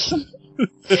 Yeah.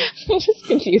 I'm just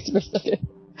confused for a second.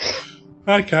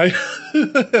 Okay.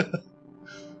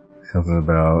 Something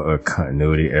about a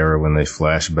continuity error when they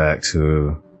flash back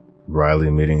to Riley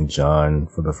meeting John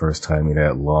for the first time. He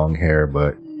had long hair,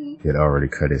 but he had already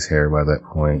cut his hair by that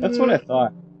point. That's what I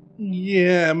thought.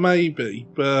 Yeah, maybe,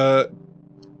 but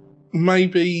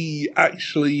maybe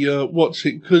actually,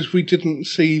 because we didn't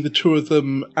see the two of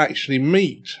them actually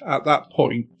meet at that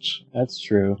point. That's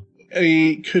true.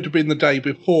 It could have been the day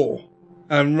before,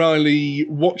 and Riley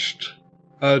watched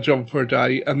John for a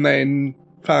day, and then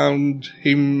found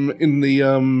him in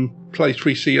the place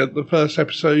we see at the first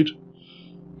episode.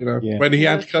 When he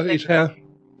had cut his hair.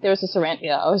 There was a syringe.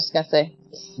 Yeah, I was just gonna say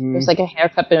there was like a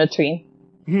haircut in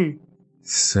between.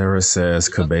 Sarah says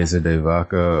Cabeza de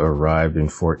Vaca arrived in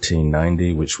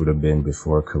 1490, which would have been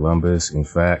before Columbus. In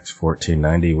fact,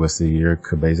 1490 was the year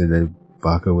Cabeza de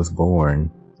Vaca was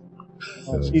born.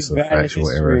 So she's a bad at factual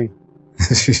error.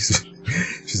 history.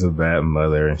 she's a bad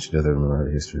mother and she doesn't remember her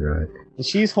history right. And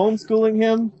she's homeschooling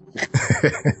him?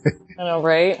 I know,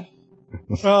 right?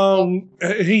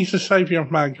 He's the savior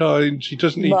of mankind. She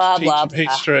doesn't need to teach him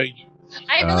history.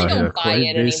 I really don't buy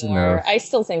it anymore. I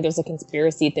still think there's a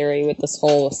conspiracy theory with this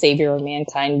whole savior of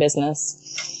mankind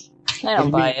business. I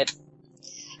don't buy it.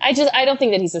 I don't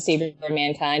think that he's the savior of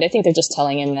mankind. I think they're just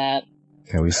telling him that.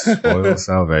 Can we spoil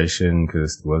salvation?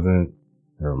 Because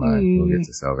never mind. We'll get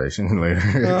to salvation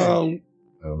later.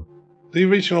 The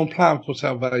original plan for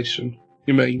salvation,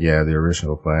 you mean? Yeah, the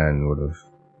original plan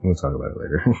we'll talk about it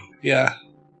later. Yeah.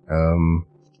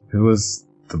 Who was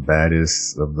the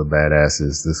baddest of the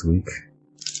badasses this week?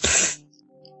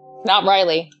 Not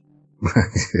Riley.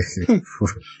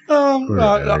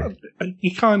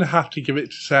 You kind of have to give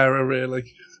it to Sarah,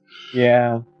 really.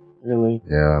 Yeah, really.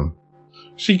 Yeah.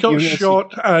 She got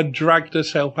shot and dragged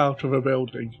herself out of a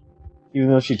building. Even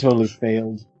though she totally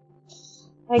failed.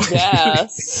 I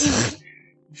guess.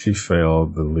 She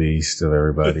failed the least of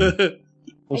everybody.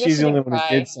 Well, she's the only one who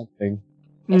did something.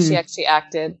 And she actually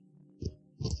acted.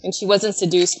 And she wasn't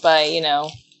seduced by,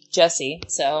 Jesse,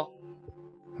 so.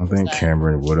 I think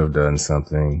Cameron would have done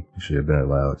something if she had been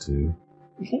allowed to.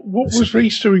 What was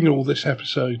Reese doing all this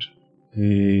episode?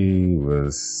 He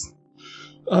was...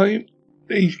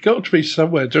 He's got to be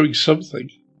somewhere doing something.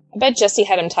 I bet Jesse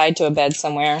had him tied to a bed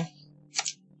somewhere.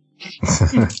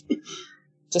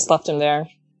 Just left him there.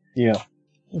 Yeah.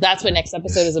 That's what next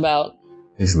episode is about.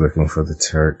 He's looking for the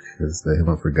Turk, because they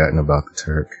haven't forgotten about the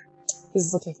Turk.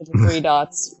 He's looking for the 3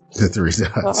 dots. The 3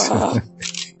 dots.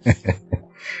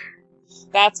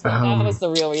 That was the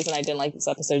real reason I didn't like this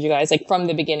episode, you guys. Like, from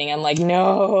the beginning, I'm like,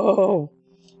 no.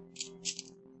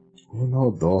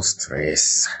 1, 2, 3.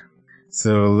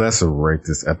 So let's rate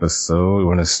this episode. You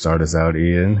want to start us out,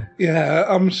 Ian? Yeah,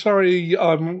 I'm sorry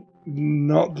I'm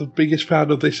not the biggest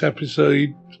fan of this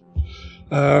episode.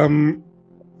 You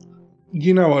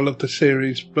know I love the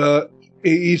series, but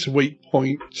it is a weak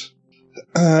point.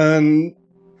 And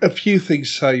a few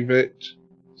things save it.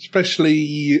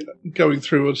 Especially going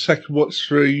through a second watch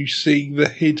through, seeing the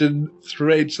hidden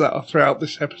threads that are throughout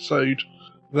this episode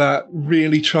that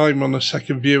really chime on a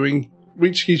second viewing,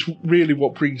 which is really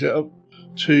what brings it up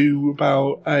to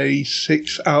about a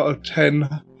 6 out of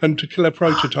 10 Hunter Killer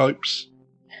Prototypes.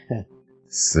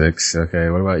 6. Okay,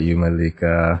 what about you,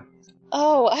 Malika?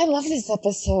 Oh, I love this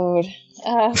episode.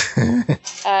 Yeah,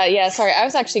 sorry. I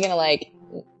was actually gonna I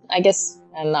guess,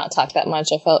 and not talk that much.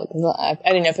 I felt, I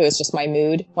didn't know if it was just my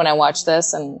mood when I watched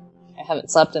this, and I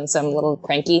haven't slept, and so I'm a little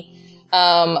cranky.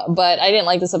 But I didn't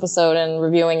like this episode, and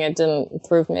reviewing it didn't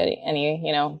prove it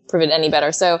any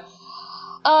better. So,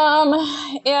 yeah,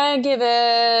 I give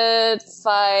it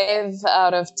 5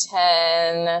 out of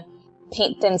 10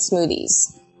 paint thin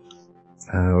smoothies.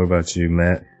 What about you,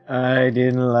 Matt? I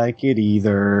didn't like it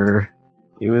either.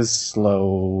 It was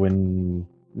slow and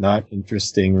not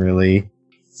interesting, really.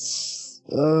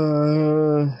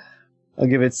 I'll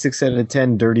give it 6 out of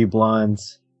 10 dirty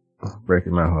blondes.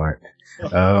 Breaking my heart.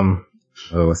 Oh,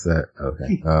 what's that?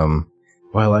 Okay. Well,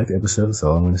 I like the episode, that's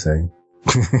all I'm going to say.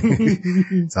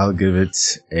 So I'll give it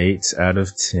 8 out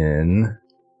of 10.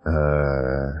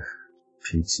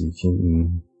 Peachy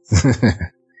King. I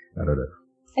don't know.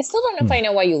 I still don't know if I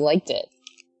know why you liked it.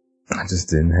 I just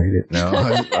didn't hate it. No,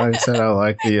 I said I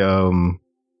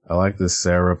like the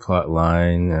Sarah plot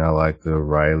line, and I like the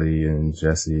Riley and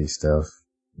Jesse stuff.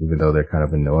 Even though they're kind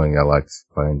of annoying, I like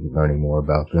learning more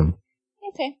about them.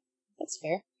 Okay, that's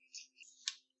fair.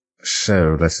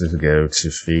 So let's just go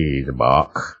to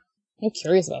feedback. I'm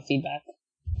curious about feedback.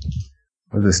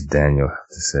 What does Daniel have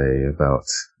to say about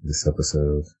this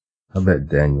episode? I bet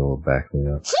Daniel will back me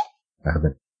up. I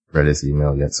haven't read his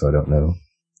email yet, so I don't know.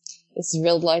 This is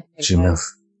real life. Gmail.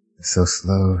 It's so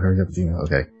slow. Hurry up, Gmail.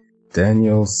 Okay.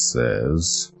 Daniel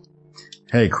says,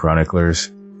 "Hey, Chroniclers.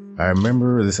 I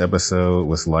remember this episode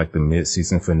was like the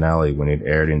mid-season finale when it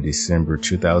aired in December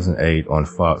 2008 on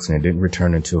Fox, and it didn't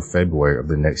return until February of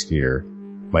the next year.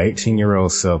 My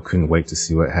 18-year-old self couldn't wait to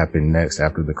see what happened next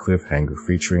after the cliffhanger,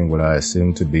 featuring what I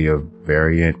assumed to be a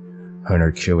variant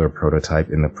hunter-killer prototype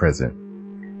in the present.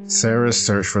 Sarah's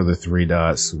search for the 3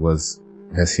 dots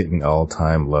has hit an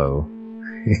all-time low."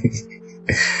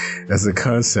 As a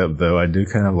concept, though, I do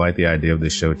kind of like the idea of the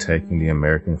show taking the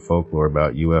American folklore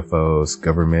about UFOs,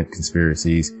 government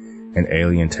conspiracies, and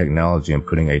alien technology and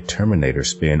putting a Terminator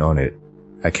spin on it.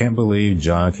 I can't believe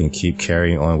John can keep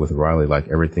carrying on with Riley like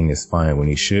everything is fine when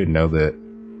he should know that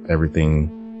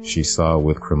everything she saw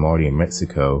with Cromartie in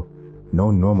Mexico, no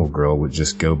normal girl would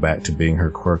just go back to being her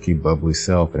quirky, bubbly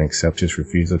self and accept his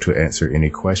refusal to answer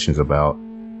any questions about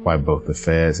why both the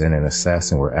feds and an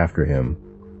assassin were after him.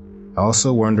 I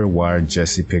also wonder why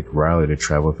Jesse picked Riley to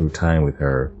travel through time with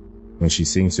her, when she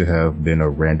seems to have been a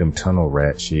random tunnel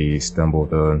rat she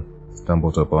stumbled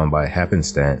upon by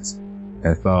happenstance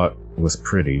and thought was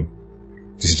pretty.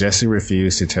 Does Jesse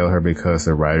refuse to tell her because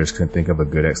the writers couldn't think of a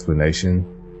good explanation?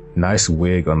 Nice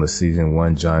wig on the season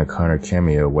 1 John Connor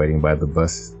cameo waiting by the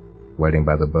bus, by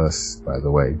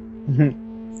the way.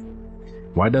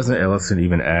 Why doesn't Ellison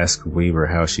even ask Weaver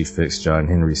how she fixed John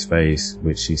Henry's face,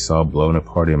 which she saw blown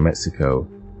apart in Mexico?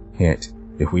 Hint,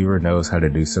 if Weaver knows how to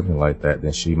do something like that,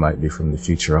 then she might be from the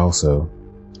future also.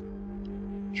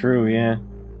 True, yeah.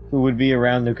 Who would be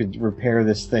around who could repair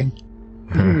this thing?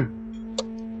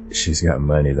 She's got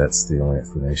money, that's the only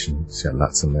explanation. She's got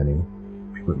lots of money.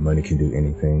 People with money can do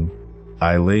anything.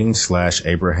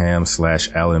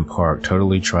 Eileen/Abraham/Alan Park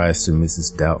totally tries to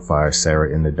Mrs. Doubtfire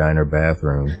Sarah in the diner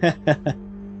bathroom.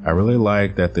 I really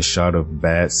like that the shot of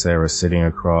bad Sarah sitting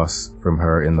across from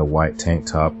her in the white tank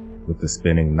top with the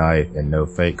spinning knife and no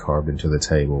fate carved into the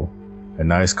table. A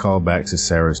nice callback to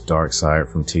Sarah's dark side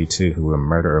from T2, who would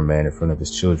murder a man in front of his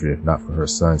children if not for her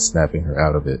son snapping her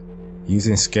out of it.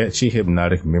 Using sketchy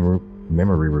hypnotic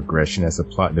memory regression as a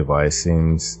plot device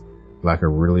seems like a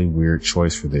really weird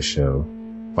choice for this show.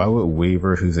 Why would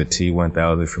Weaver, who's a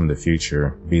T-1000 from the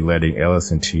future, be letting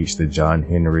Ellison teach the John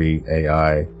Henry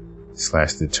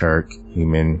AI/the Turk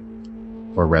human,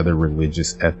 or rather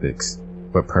religious ethics?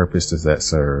 What purpose does that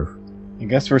serve? I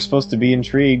guess we're supposed to be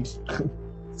intrigued.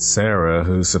 Sarah,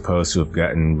 who's supposed to have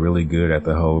gotten really good at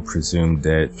the whole presumed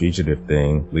dead fugitive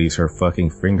thing, leaves her fucking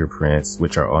fingerprints,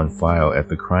 which are on file at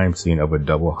the crime scene of a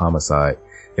double homicide.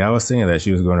 Yeah, I was thinking that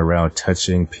she was going around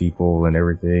touching people and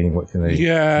everything. What can they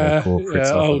pull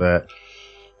prints off of that?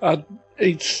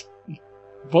 It's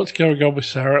What's going on with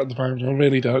Sarah at the moment? I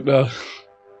really don't know.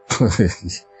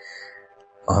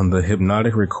 On the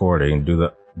hypnotic recording,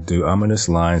 do ominous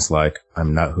lines like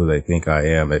 "I'm not who they think I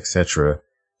am," etc.,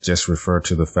 just refer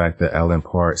to the fact that Alan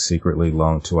Park secretly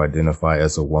longed to identify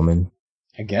as a woman?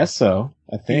 I guess so.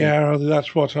 I think. Yeah,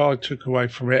 that's what I took away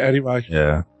from it anyway.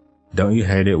 Yeah. Don't you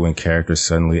hate it when characters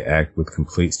suddenly act with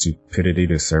complete stupidity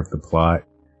to serve the plot?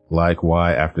 Like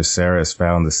why, after Sarah has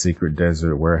found the secret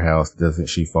desert warehouse, doesn't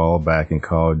she fall back and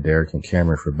call Derek and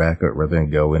Cameron for backup rather than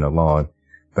go in alone?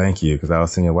 Thank you, because I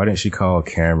was thinking, why didn't she call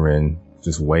Cameron?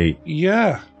 Just wait.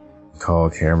 Yeah. Call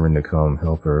Cameron to come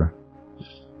help her.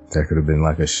 There could have been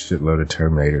like a shitload of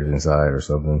Terminators inside or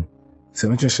something.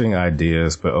 Some interesting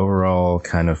ideas, but overall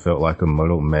kind of felt like a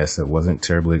muddled mess that wasn't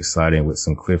terribly exciting with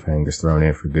some cliffhangers thrown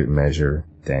in for good measure.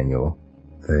 Daniel.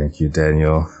 Thank you,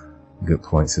 Daniel. Good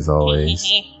points as always.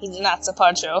 He's not so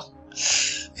poncho.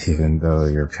 Even though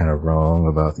you're kind of wrong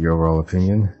about your overall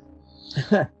opinion.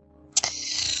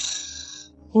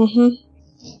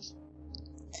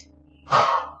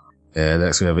 Yeah,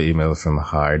 next we have an email from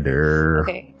Hyder.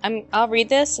 Okay, I'll read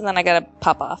this and then I gotta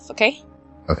pop off, okay?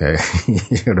 Okay.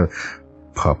 You're gonna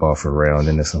pop off around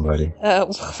into somebody.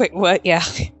 Wait, what? Yeah.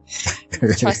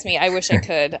 Trust me, I wish I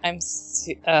could.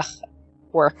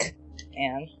 Work,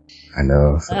 man. I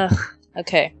know.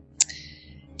 Okay.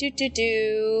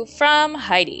 From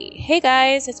Heidi. Hey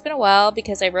guys, it's been a while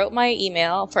because I wrote my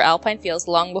email for Alpine Fields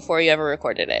long before you ever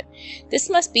recorded it. This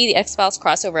must be the X-Files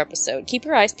crossover episode. Keep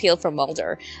your eyes peeled for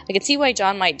Mulder. I can see why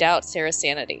John might doubt Sarah's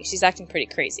sanity. She's acting pretty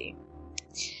crazy.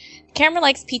 Cameron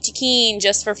likes Peachy Keen,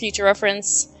 just for future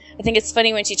reference. I think it's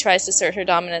funny when she tries to assert her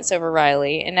dominance over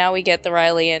Riley, and now we get the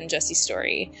Riley and Jesse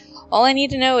story. All I need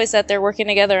to know is that they're working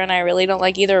together, and I really don't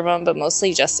like either of them, but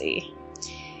mostly Jesse.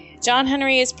 John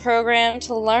Henry is programmed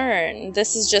to learn.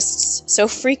 This is just so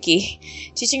freaky.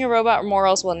 Teaching a robot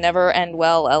morals will never end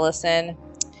well, Ellison.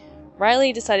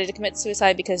 Riley decided to commit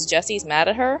suicide because Jesse's mad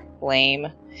at her?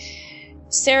 Lame.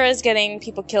 Sarah's getting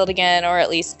people killed again, or at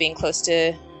least being close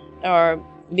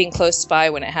by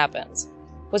when it happens.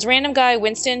 Was random guy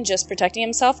Winston just protecting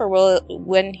himself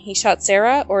when he shot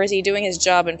Sarah, or is he doing his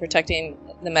job in protecting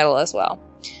the metal as well?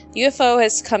 The UFO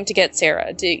has come to get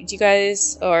Sarah. Do you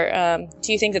guys, or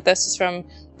do you think that this is from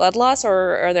blood loss,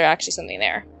 or are there actually something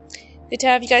there? Good to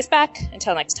have you guys back.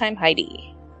 Until next time,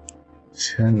 Heidi.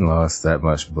 She hadn't lost that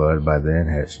much blood by then,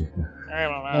 had she? I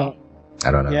don't know.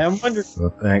 I don't know. Yeah, I'm wondering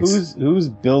Well, thanks. who's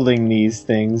building these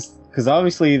things, because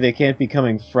obviously they can't be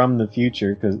coming from the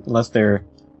future, unless they're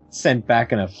sent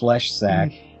back in a flesh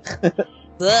sack.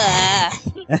 Blah. I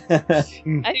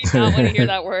do not want to hear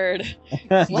that word.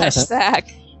 Flesh sack.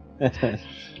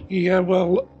 Yeah,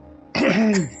 well,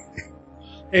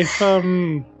 if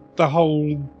the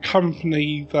whole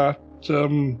company that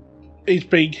is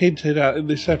being hinted at in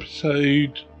this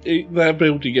episode, they're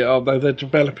building it, aren't they? They're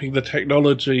developing the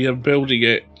technology and building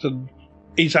it. And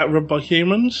is that run by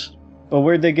humans? But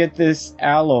where'd they get this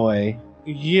alloy?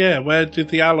 Yeah, where did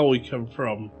the alloy come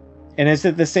from? And is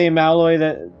it the same alloy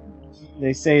that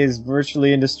they say is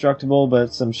virtually indestructible,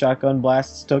 but some shotgun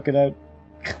blasts took it out?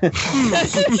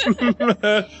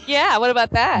 Yeah, what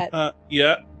about that?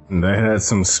 Yeah. They had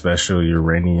some special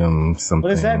uranium something. What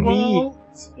does that mean?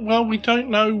 Well, we don't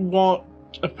know what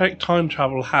effect time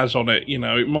travel has on it. You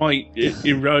know, it might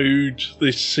erode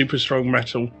this super strong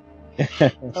metal.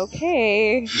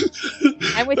 Okay.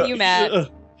 I'm with you, Matt.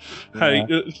 Hey.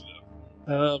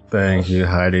 Thank you,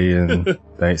 Heidi, and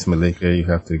thanks, Malika. You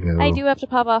have to go. I do have to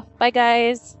pop off. Bye,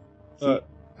 guys.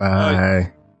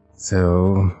 Bye.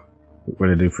 So, we're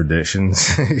going to do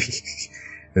predictions.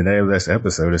 The name of this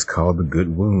episode is called The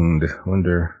Good Wound.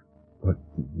 Wonder what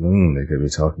wound they could be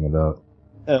talking about.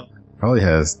 Oh. Probably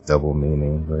has double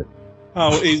meaning, but...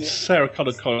 Oh, it's Sarah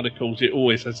Connor Chronicles. It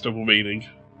always has double meaning.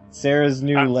 Sarah's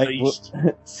new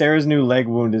Sarah's new leg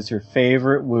wound is her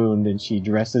favorite wound, and she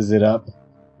dresses it up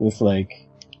with, like,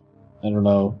 I don't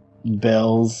know,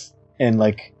 bells and,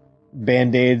 like,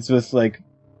 band-aids with, like,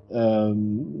 I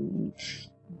don't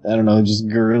know, just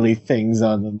girly things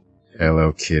on them.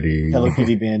 Hello Kitty. Hello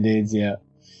Kitty band-aids, yeah.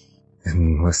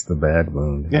 And what's the bad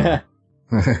wound? Yeah.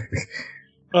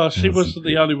 Oh, she wasn't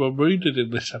the only one wounded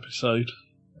in this episode.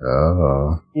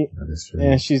 Oh, that is true.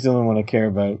 Yeah, she's the only one I care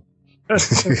about.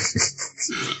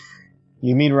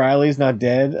 You mean Riley's not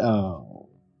dead? Oh.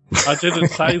 I didn't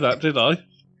say that, did I?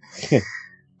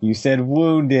 You said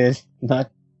wounded,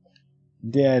 not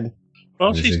dead.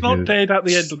 Well, she's not dead at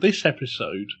the end of this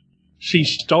episode.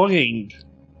 She's dying.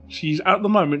 At the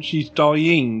moment, she's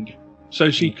dying.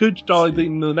 So she could die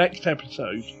in the next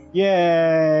episode.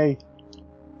 Yay!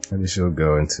 Maybe she'll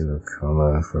go into a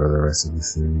coma for the rest of the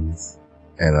series.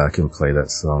 And I can play that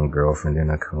song "Girlfriend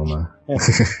in a Coma."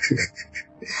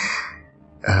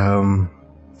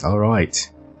 All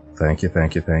right. Thank you,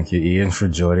 Ian, for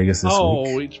joining us this week.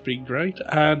 Oh, it's been great.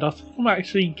 And I think I'm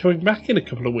actually coming back in a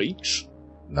couple of weeks.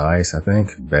 Nice. I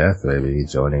think Beth may be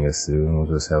joining us soon. We'll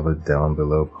just have a down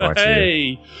below party.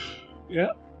 Hey!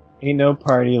 Yeah. Ain't no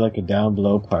party like a down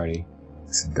below party.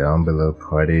 It's a down below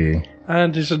party.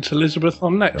 And isn't Elizabeth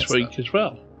on next week as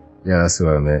well? Yeah, that's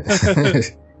what I meant.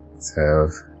 Let's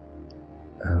have...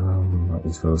 what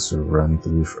we're supposed to run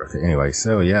through for... Okay, anyway,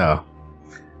 so yeah.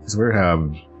 It's weird how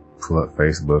I pull up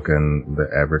Facebook and they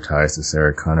advertise the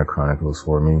Sarah Connor Chronicles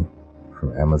for me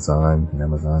from Amazon, an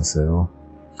Amazon sale.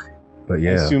 But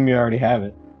yeah. I assume you already have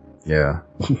it. Yeah.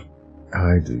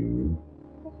 I do.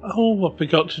 Oh, I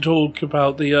forgot to talk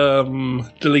about the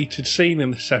deleted scene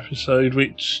in this episode,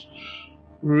 which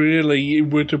really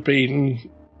would have been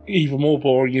even more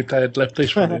boring if they had left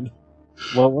this one in.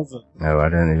 What was it? No, I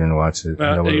didn't even watch it.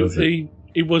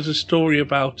 It was a story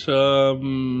about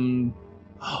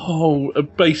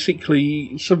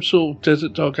basically some sort of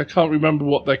desert dog. I can't remember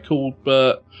what they're called,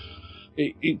 but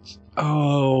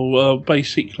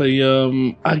basically,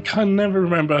 I can never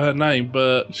remember her name,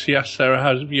 but she asked Sarah,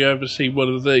 "Have you ever seen one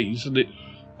of these?" And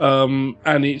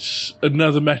it's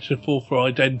another metaphor for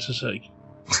identity.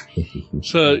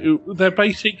 So they're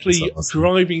basically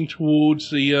driving towards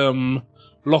the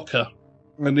locker,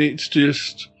 and it's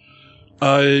just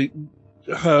her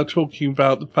talking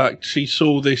about the fact she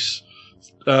saw this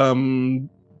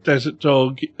desert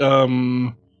dog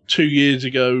 2 years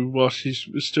ago while she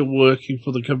was still working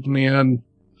for the company, and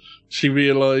she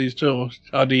realised,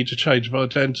 I need to change my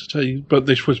identity. But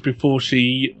this was before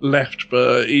she left.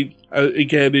 But it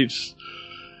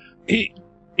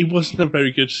wasn't a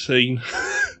very good scene.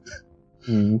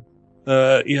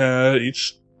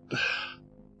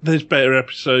 There's better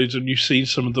episodes, and you've seen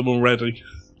some of them already.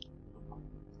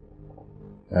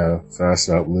 So I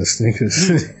stopped listening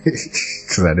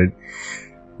because I didn't.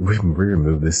 We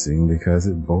removed this scene because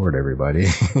it bored everybody.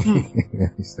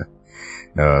 So,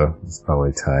 no, it's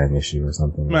probably a time issue or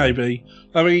something. Maybe.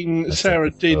 I mean,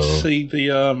 Sarah did see the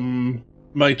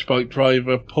motorbike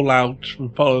driver pull out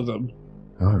and follow them.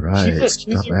 All right,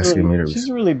 stop asking me to. She's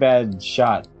a really bad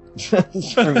shot for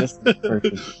this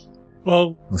person.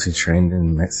 Well, she trained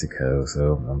in Mexico,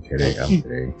 so I'm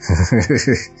kidding.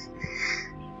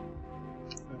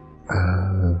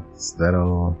 Is that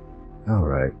all? All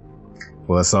right.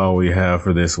 Well, that's all we have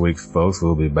for this week, folks.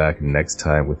 We'll be back next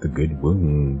time with the good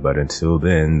wound. But until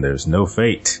then, there's no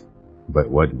fate but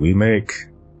what we make.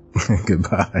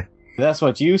 Goodbye. That's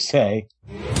what you say.